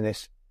complex than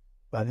this,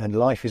 and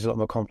life is a lot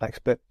more complex,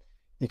 but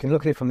you can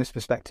look at it from this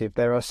perspective.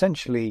 There are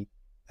essentially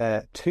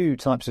two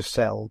types of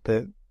cell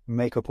that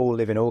make up all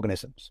living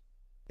organisms.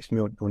 It's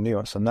more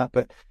nuance on that,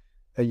 but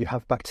you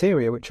have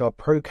bacteria, which are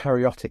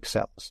prokaryotic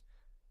cells,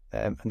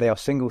 and they are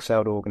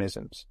single-celled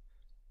organisms.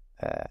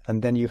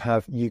 And then you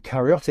have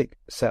eukaryotic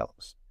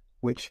cells,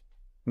 which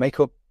make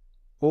up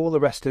all the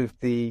rest of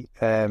the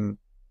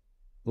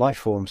life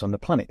forms on the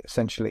planet,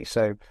 essentially.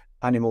 So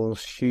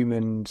animals,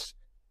 humans,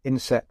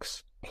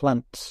 insects,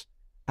 plants,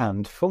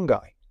 and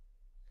fungi.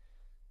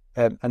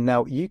 And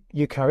now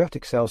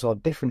eukaryotic cells are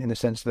different in the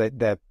sense that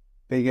they're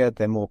bigger,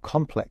 they're more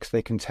complex,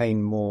 they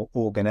contain more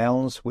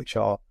organelles, which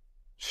are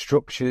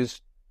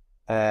structures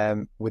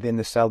within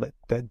the cell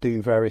that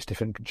do various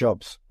different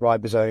jobs,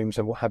 ribosomes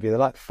and what have you. They're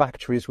like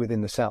factories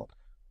within the cell,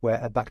 where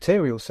a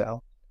bacterial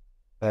cell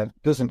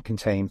doesn't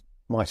contain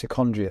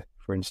mitochondria,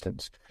 for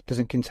instance,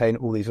 doesn't contain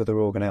all these other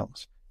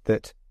organelles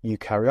that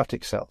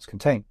eukaryotic cells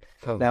contain.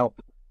 Oh. Now,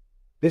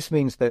 this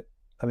means that,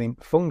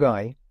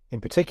 fungi in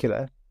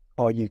particular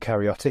are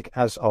eukaryotic,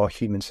 as are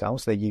human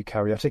cells. They're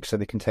eukaryotic, so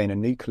they contain a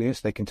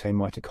nucleus, they contain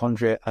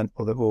mitochondria and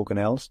other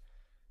organelles.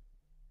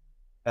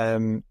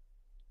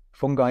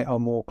 Fungi are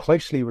more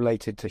closely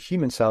related to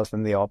human cells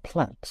than they are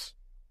plant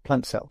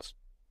cells.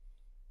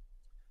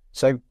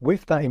 So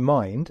with that in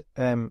mind,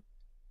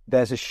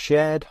 there's a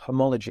shared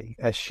homology,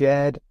 a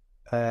shared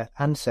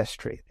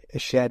ancestry, a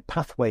shared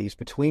pathways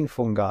between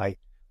fungi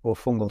or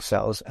fungal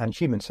cells and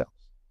human cells,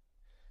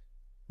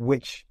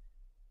 which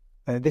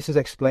this is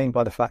explained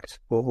by the fact,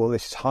 or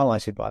this is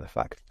highlighted by the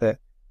fact that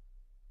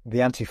the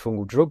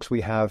antifungal drugs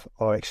we have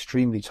are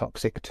extremely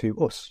toxic to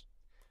us.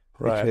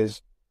 Right.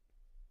 Because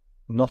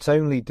not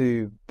only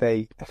do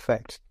they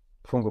affect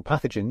fungal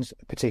pathogens,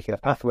 particular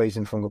pathways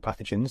in fungal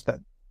pathogens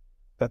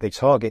that they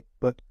target,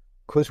 but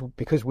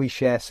because we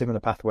share similar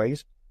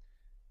pathways,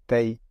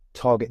 they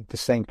target the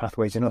same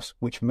pathways in us,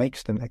 which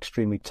makes them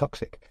extremely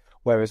toxic.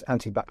 Whereas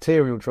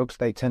antibacterial drugs,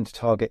 they tend to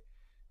target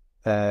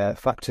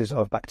factors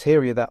of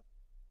bacteria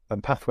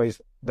and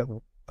pathways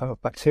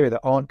of bacteria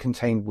that aren't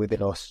contained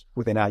within us,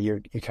 within our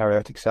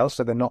eukaryotic cells,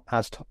 so they're not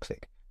as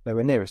toxic,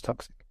 nowhere near as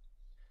toxic.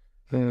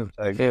 And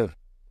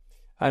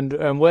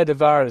where do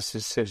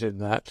viruses sit in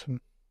that?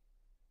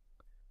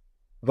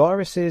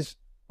 Viruses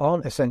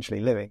aren't essentially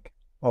living,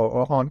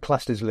 or aren't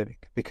classed as living,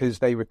 because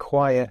they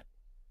require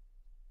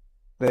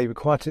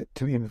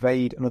to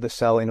invade another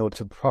cell in order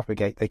to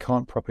propagate. They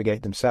can't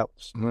propagate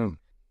themselves. I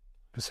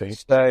see.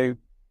 So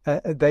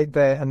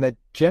they're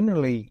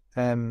generally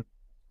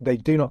they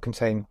do not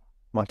contain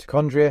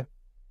mitochondria.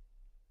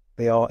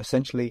 They are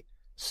essentially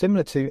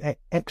similar to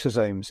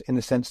exosomes in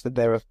the sense that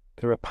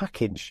they're a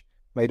package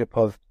made up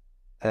of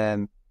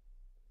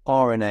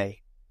RNA,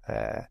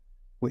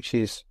 which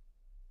is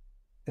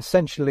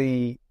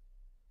essentially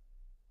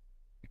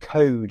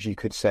code, you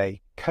could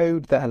say,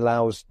 code that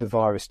allows the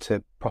virus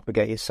to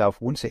propagate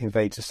itself. Once it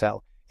invades a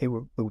cell, it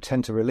will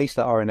tend to release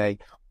that RNA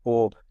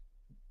or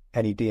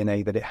any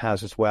DNA that it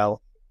has as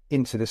well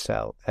into the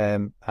cell,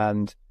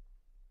 and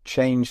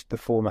change the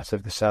format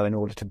of the cell in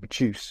order to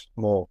produce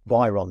more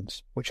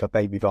virons, which are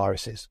baby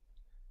viruses.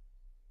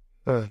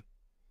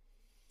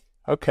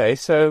 Okay,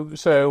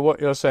 so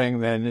what you're saying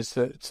then is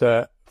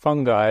that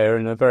fungi are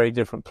in a very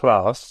different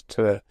class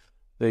to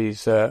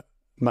these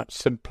much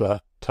simpler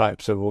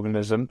types of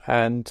organism,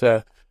 and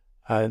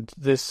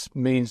this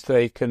means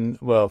they can,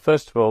 well,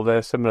 first of all,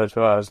 they're similar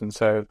to us, and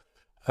so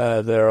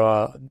there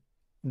are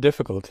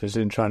difficulties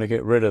in trying to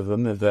get rid of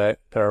them if they're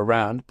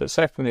around. But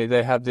secondly,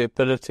 they have the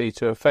ability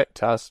to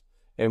affect us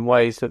in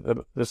ways that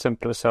the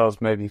simpler cells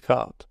maybe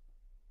can't.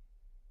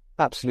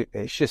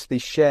 Absolutely. It's just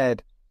these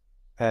shared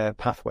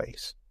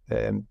pathways,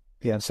 the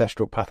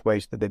ancestral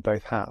pathways that they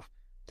both have,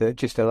 that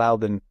just allow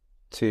them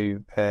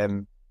to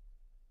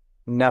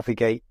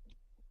navigate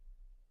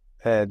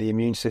the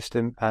immune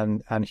system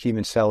and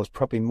human cells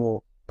probably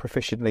more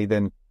proficiently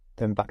than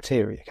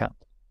bacteria can.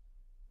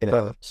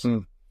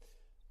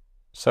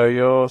 So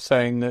you're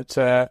saying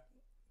that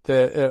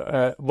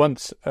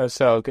once a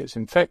cell gets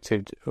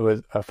infected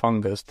with a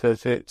fungus,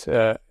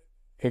 that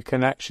it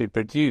can actually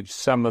produce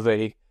some of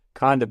the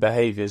kind of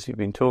behaviours you've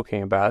been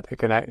talking about. It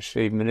can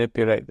actually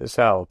manipulate the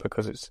cell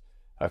because it's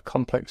a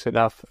complex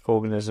enough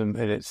organism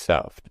in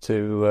itself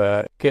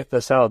to get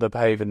the cell to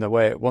behave in the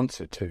way it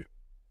wants it to.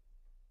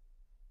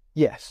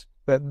 Yes,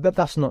 but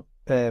that's not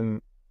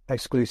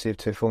exclusive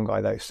to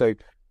fungi, though. So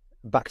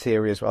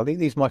bacteria as well.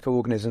 These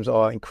microorganisms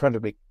are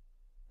incredibly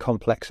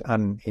complex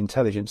and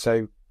intelligent.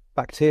 So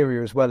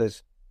bacteria as well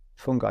as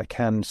fungi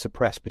can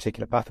suppress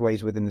particular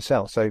pathways within the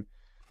cell. So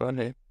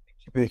Funny.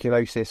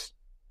 tuberculosis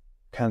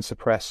can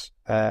suppress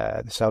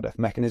the cell death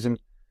mechanism.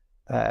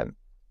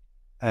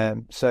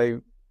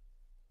 So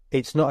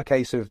it's not a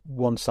case of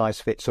one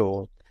size fits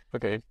all.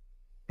 Okay.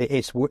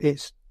 It's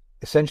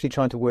essentially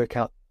trying to work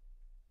out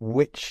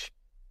which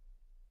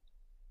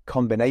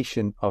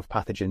combination of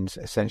pathogens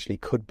essentially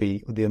could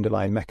be the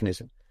underlying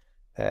mechanism.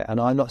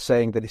 And I'm not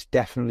saying that it's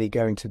definitely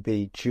going to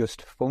be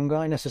just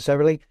fungi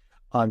necessarily.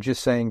 I'm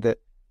just saying that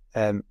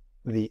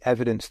the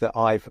evidence that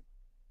I've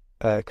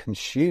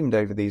consumed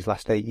over these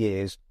last 8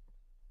 years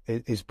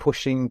is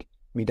pushing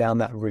me down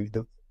that route.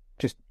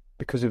 Just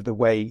because of the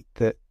way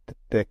that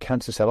the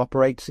cancer cell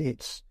operates,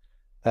 it's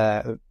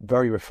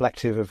very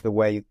reflective of the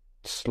way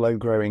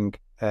slow-growing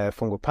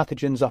fungal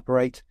pathogens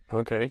operate.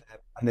 Okay.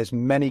 And there's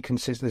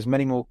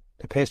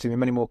appears to be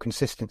many more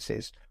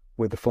consistencies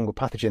with the fungal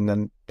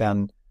pathogen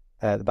than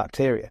the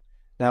bacteria.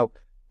 Now,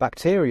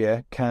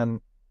 bacteria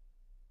can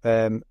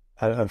and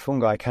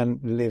fungi can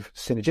live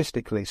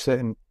synergistically.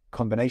 Certain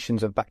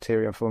combinations of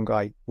bacteria and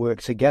fungi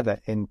work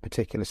together in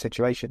particular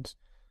situations.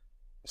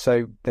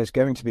 So there's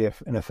going to be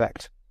an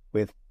effect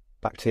with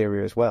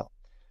bacteria as well.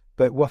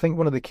 But I think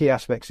one of the key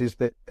aspects is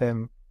that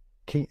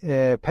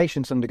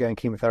patients undergoing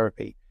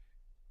chemotherapy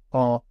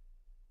are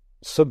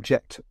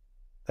subject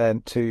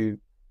to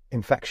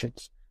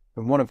infections,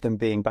 and one of them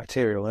being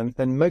bacterial.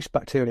 And most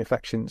bacterial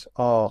infections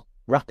are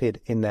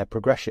rapid in their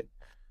progression,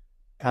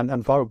 and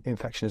viral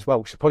infection as well,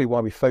 which is probably why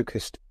we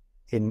focused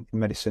in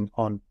medicine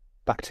on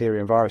bacteria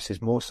and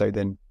viruses more so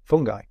than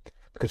fungi,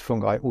 because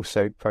fungi are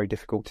also very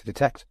difficult to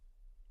detect.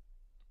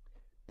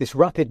 This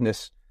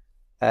rapidness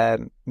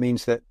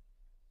means that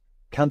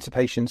cancer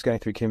patients going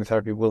through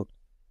chemotherapy will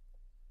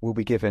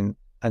be given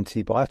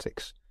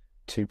antibiotics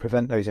to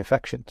prevent those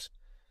infections.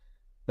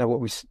 Now,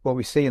 what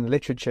we see in the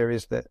literature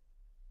is that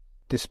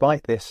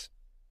despite this,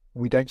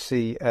 we don't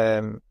see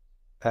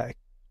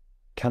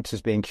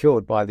cancers being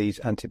cured by these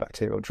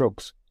antibacterial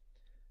drugs.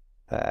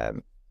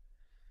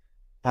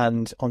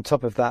 And on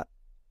top of that,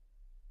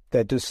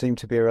 there does seem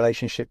to be a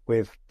relationship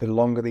with the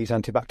longer these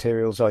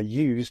antibacterials are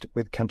used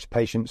with cancer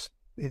patients,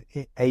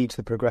 it aids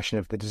the progression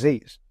of the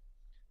disease.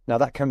 Now,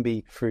 that can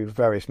be through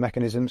various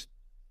mechanisms.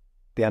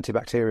 The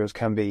antibacterials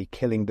can be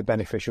killing the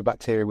beneficial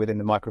bacteria within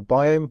the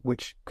microbiome,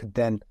 which could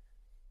then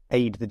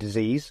aid the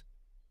disease,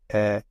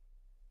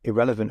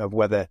 irrelevant of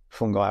whether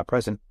fungi are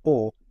present,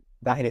 or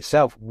that in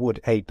itself would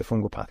aid the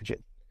fungal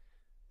pathogen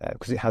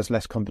because it has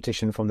less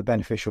competition from the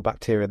beneficial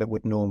bacteria that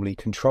would normally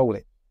control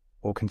it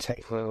or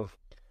contain.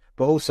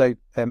 But also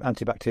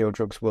antibacterial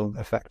drugs will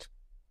affect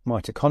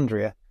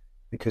mitochondria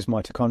because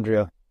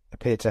mitochondria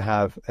appear to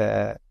have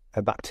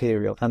a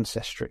bacterial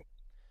ancestry.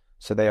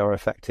 So they are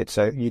affected.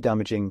 So you're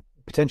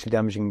potentially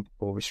damaging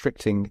or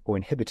restricting or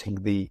inhibiting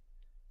the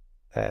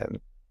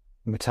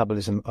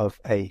metabolism of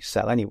a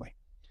cell anyway.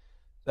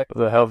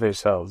 The healthy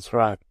cells,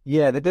 right.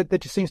 Yeah, there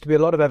just seems to be a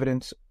lot of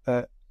evidence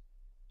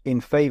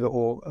in favour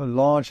or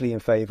largely in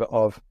favour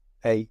of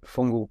a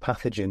fungal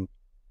pathogen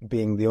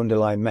being the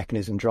underlying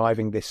mechanism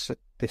driving this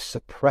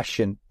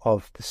suppression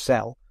of the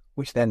cell,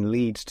 which then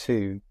leads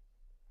to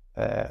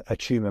a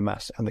tumour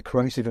mass and the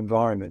corrosive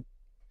environment.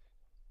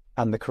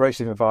 And the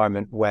corrosive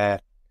environment where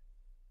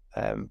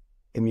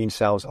immune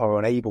cells are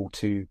unable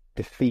to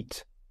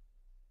defeat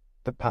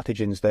the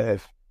pathogens that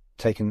have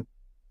taken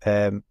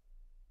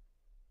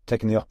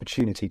the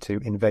opportunity to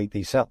invade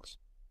these cells.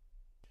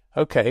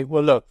 Okay,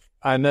 well, look,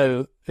 I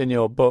know in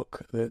your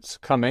book that's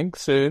coming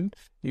soon,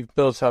 you've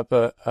built up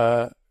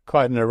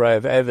quite an array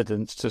of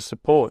evidence to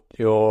support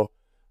your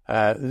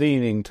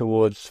leaning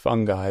towards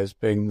fungi as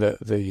being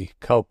the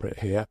culprit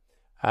here.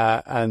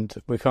 And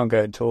we can't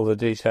go into all the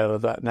detail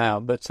of that now,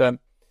 but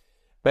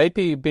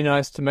maybe it'd be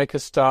nice to make a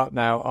start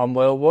now on,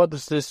 well, what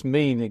does this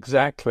mean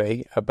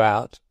exactly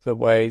about the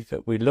way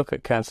that we look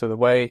at cancer, the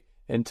way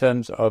in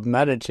terms of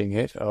managing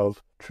it,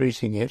 of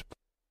treating it?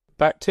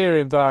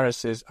 Bacteria and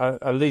viruses are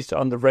at least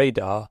on the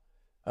radar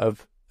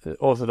of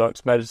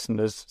orthodox medicine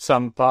as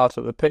some part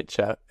of the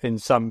picture in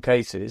some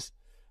cases.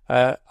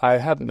 I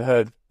haven't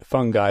heard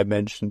fungi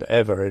mentioned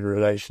ever in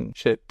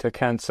relationship to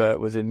cancer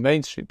within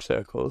mainstream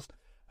circles.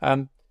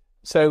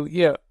 So,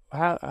 yeah,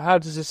 how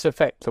does this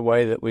affect the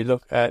way that we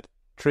look at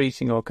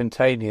treating or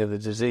containing the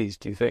disease,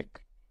 do you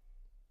think?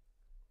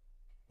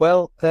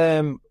 Well,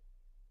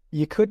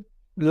 you could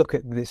look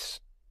at this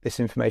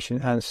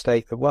information and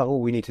state that, well,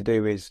 all we need to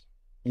do is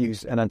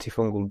use an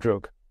antifungal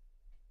drug.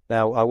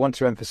 Now, I want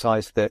to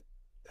emphasize that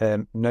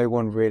no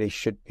one really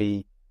should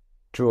be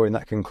drawing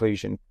that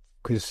conclusion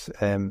because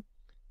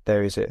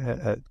there is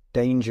a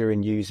danger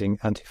in using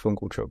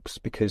antifungal drugs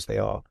because they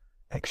are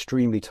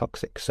extremely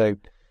toxic. So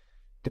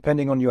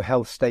depending on your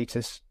health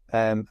status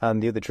and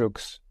the other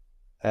drugs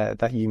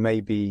that you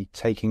may be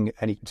taking at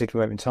any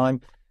particular moment in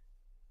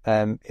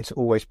time, it's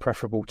always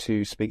preferable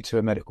to speak to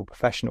a medical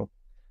professional.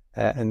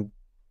 And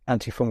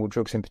antifungal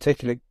drugs in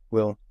particular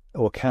will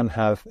or can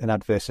have an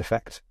adverse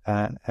effect,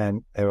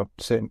 and there are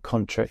certain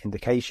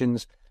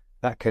contraindications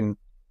that can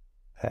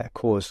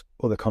cause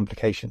other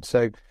complications.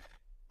 So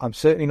I'm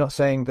certainly not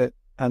saying that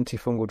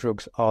antifungal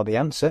drugs are the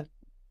answer,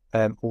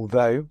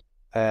 although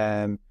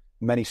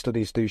many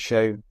studies do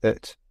show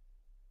that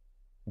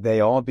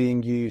they are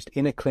being used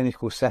in a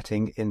clinical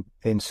setting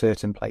in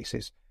certain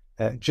places,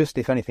 just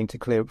if anything to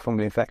clear up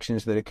fungal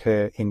infections that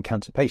occur in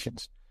cancer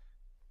patients.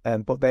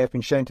 But they have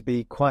been shown to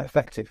be quite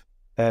effective.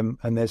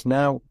 And there's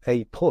now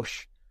a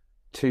push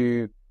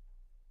to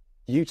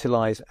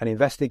utilize and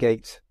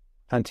investigate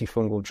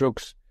antifungal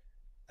drugs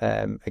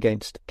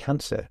against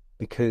cancer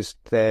because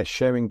they're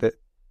showing that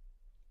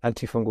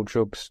antifungal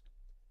drugs,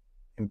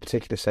 in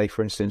particular, say,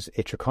 for instance,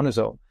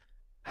 itraconazole,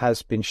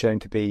 has been shown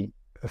to be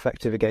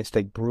effective against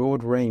a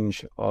broad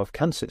range of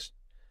cancers.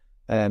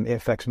 It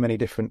affects many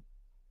different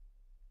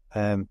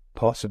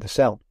parts of the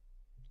cell,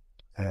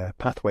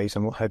 pathways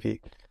and what have you.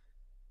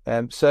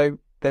 So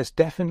there's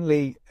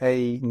definitely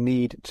a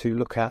need to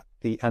look at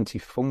the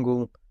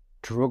antifungal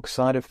drug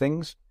side of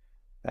things,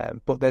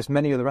 but there's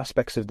many other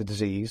aspects of the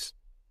disease,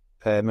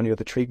 many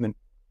other treatment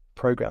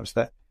programs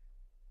that,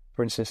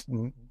 for instance,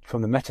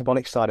 from the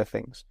metabolic side of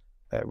things,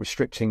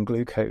 restricting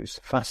glucose,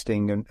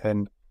 fasting,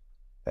 and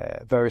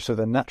various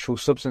other natural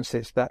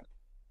substances that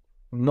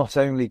not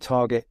only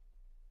target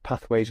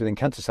pathways within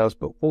cancer cells,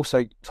 but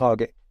also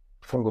target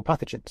fungal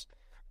pathogens.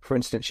 For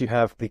instance, you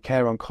have the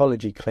Care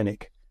Oncology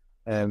Clinic.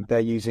 They're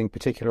using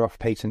particular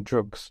off-patent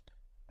drugs,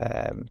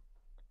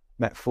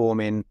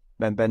 metformin,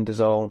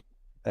 mebendazole,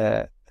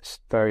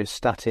 various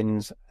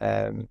statins,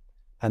 and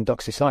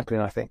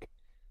doxycycline, I think.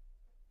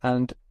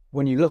 And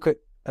when you look at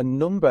a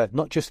number,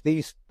 not just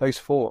those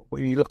four,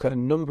 when you look at a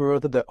number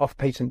of other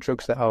off-patent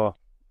drugs that are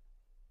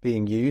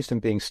being used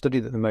and being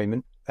studied at the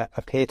moment that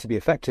appear to be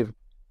effective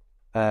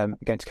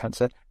against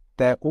cancer,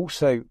 they're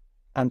also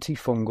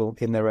antifungal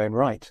in their own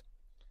right.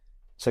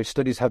 So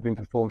studies have been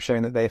performed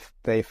showing that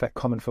they affect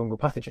common fungal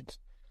pathogens.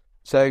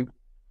 So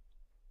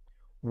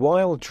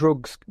while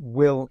drugs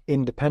will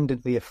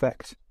independently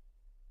affect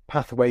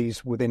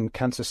pathways within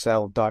cancer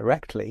cell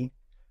directly,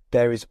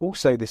 there is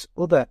also this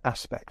other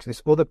aspect,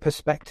 this other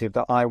perspective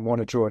that I want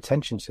to draw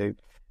attention to.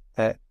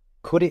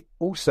 Could it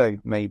also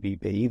maybe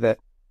be that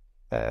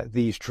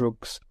these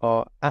drugs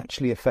are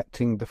actually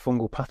affecting the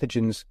fungal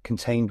pathogens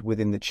contained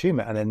within the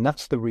tumour, and then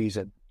that's the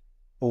reason,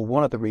 or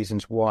one of the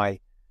reasons why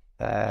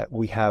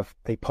we have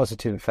a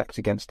positive effect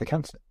against the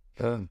cancer?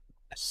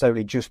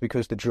 Solely just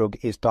because the drug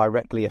is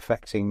directly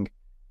affecting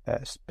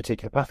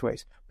particular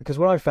pathways. Because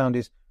what I found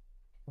is,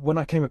 when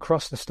I came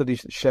across the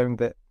studies showing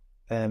that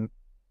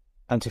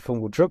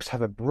antifungal drugs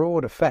have a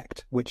broad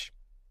effect, which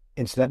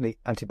incidentally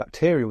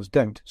antibacterials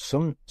don't.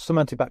 Some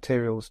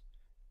antibacterials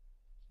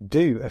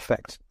do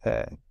affect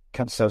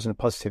cancer cells in a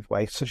positive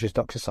way, such as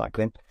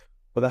doxycycline,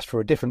 but that's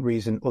for a different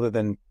reason other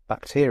than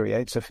bacteria.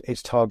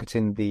 It's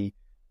targeting the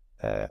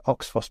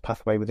OXPHOS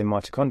pathway within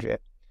mitochondria.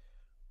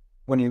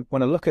 When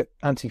I look at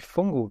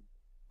antifungal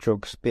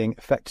drugs being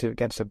effective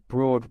against a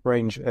broad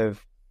range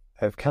of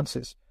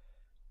cancers,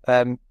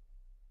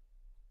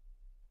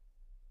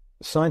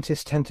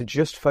 scientists tend to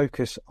just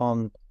focus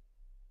on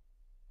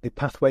the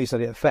pathways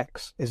that it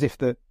affects, as if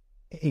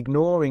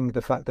ignoring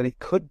the fact that it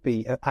could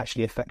be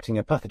actually affecting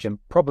a pathogen,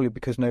 probably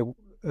because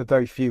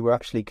very few were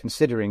actually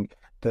considering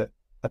that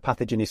a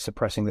pathogen is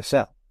suppressing the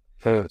cell.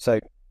 So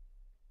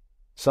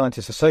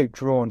scientists are so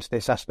drawn to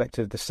this aspect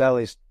of the cell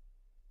is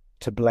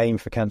to blame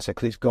for cancer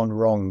because it's gone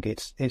wrong.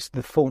 It's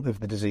the fault of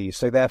the disease.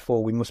 So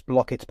therefore we must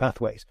block its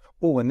pathways.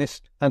 And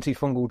this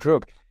antifungal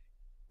drug,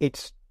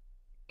 it's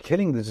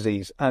killing the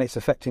disease and it's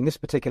affecting this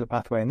particular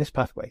pathway and this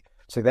pathway.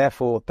 So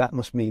therefore that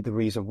must be the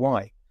reason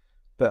why.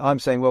 But I'm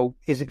saying, well,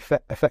 is it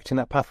affecting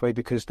that pathway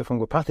because the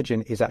fungal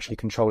pathogen is actually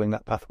controlling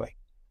that pathway?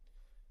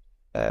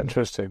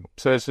 Interesting.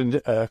 So it's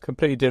a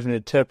completely different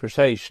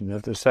interpretation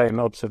of the same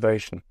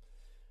observation.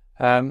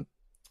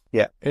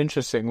 Yeah.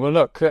 Interesting. Well,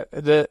 look,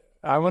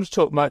 I want to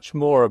talk much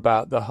more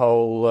about the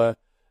whole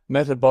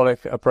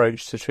metabolic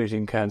approach to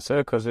treating cancer,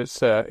 because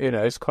it's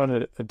it's kind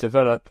of a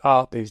developed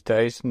art these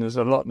days, and there's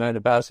a lot known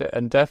about it,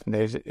 and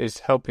definitely is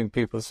helping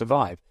people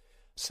survive.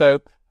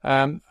 So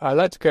I'd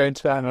like to go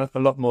into that in a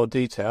lot more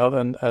detail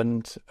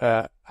and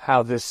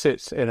how this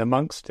sits in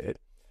amongst it.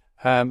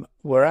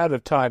 We're out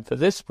of time for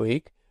this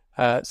week,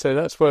 so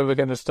that's where we're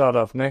going to start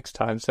off next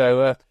time.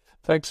 So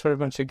thanks very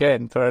much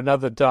again for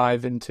another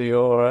dive into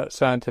your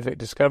scientific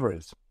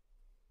discoveries.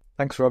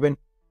 Thanks, Robin.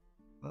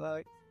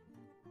 Bye.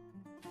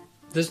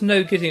 There's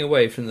no getting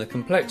away from the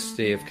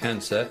complexity of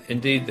cancer,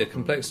 indeed the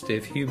complexity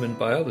of human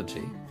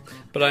biology,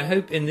 but I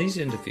hope in these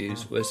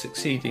interviews we're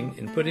succeeding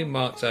in putting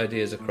Mark's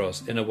ideas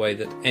across in a way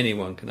that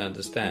anyone can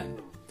understand.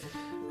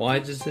 Why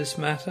does this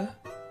matter?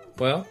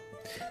 Well,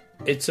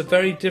 it's a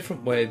very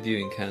different way of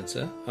viewing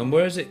cancer, and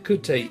whereas it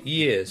could take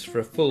years for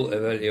a full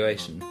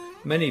evaluation,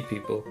 many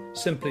people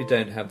simply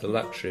don't have the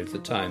luxury of the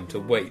time to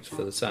wait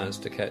for the science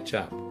to catch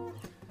up.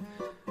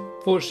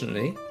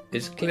 Fortunately,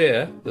 it's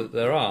clear that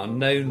there are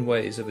known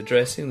ways of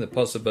addressing the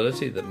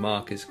possibility that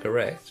Mark is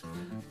correct,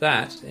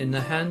 that, in the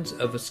hands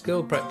of a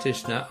skilled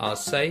practitioner, are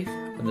safe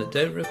and that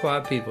don't require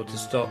people to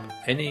stop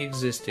any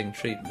existing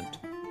treatment.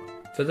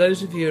 For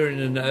those of you who are in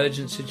an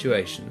urgent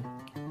situation,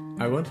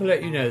 I want to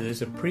let you know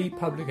there's a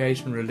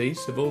pre-publication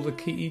release of all the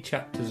key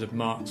chapters of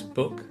Mark's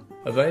book,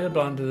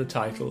 available under the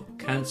title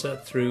Cancer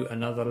Through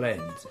Another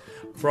Lens,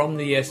 from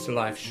the Yes to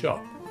Life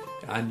shop.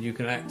 And you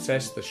can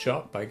access the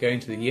shop by going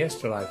to the Yes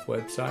to Life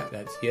website,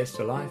 that's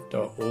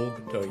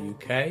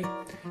yestolife.org.uk,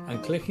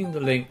 and clicking the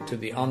link to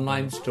the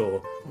online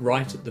store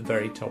right at the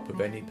very top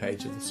of any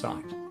page of the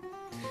site.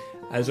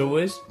 As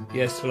always,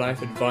 Yes to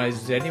Life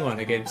advises anyone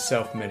against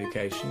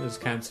self-medication, as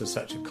cancer is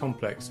such a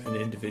complex and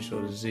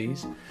individual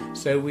disease,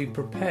 so we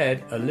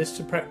prepared a list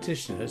of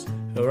practitioners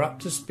who are up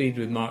to speed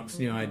with Mark's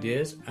new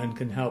ideas and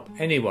can help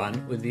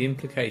anyone with the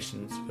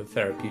implications for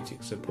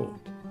therapeutic support.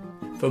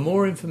 For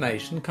more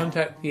information,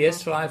 contact the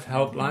Yes to Life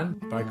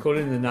helpline by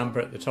calling the number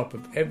at the top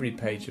of every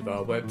page of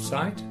our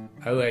website,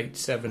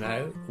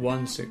 0870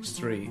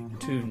 163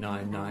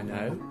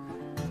 2990,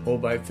 or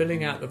by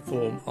filling out the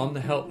form on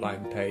the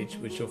helpline page,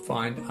 which you'll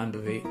find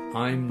under the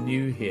I'm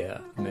New Here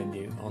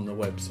menu on the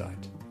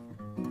website.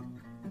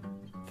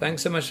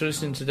 Thanks so much for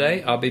listening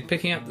today. I'll be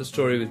picking up the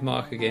story with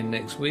Mark again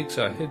next week,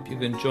 so I hope you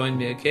can join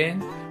me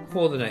again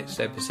for the next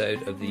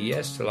episode of the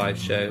Yes to Life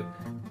show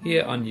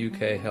here on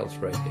UK Health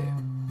Radio.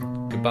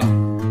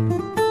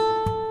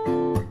 Goodbye.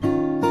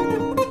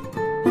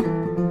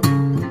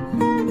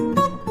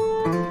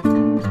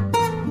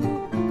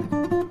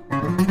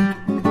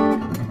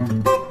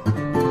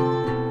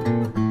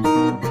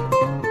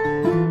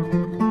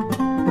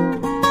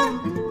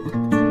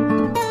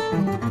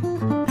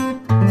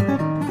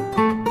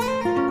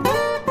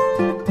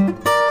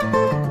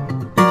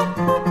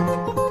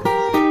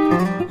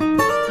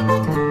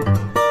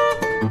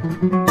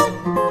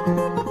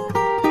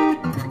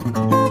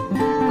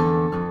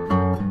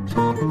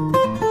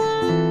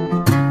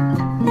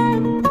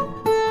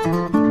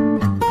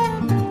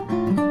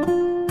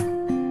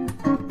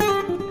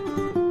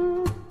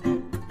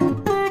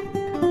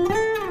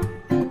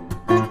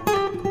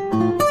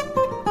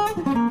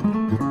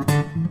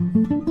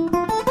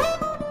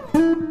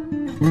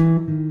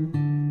 you.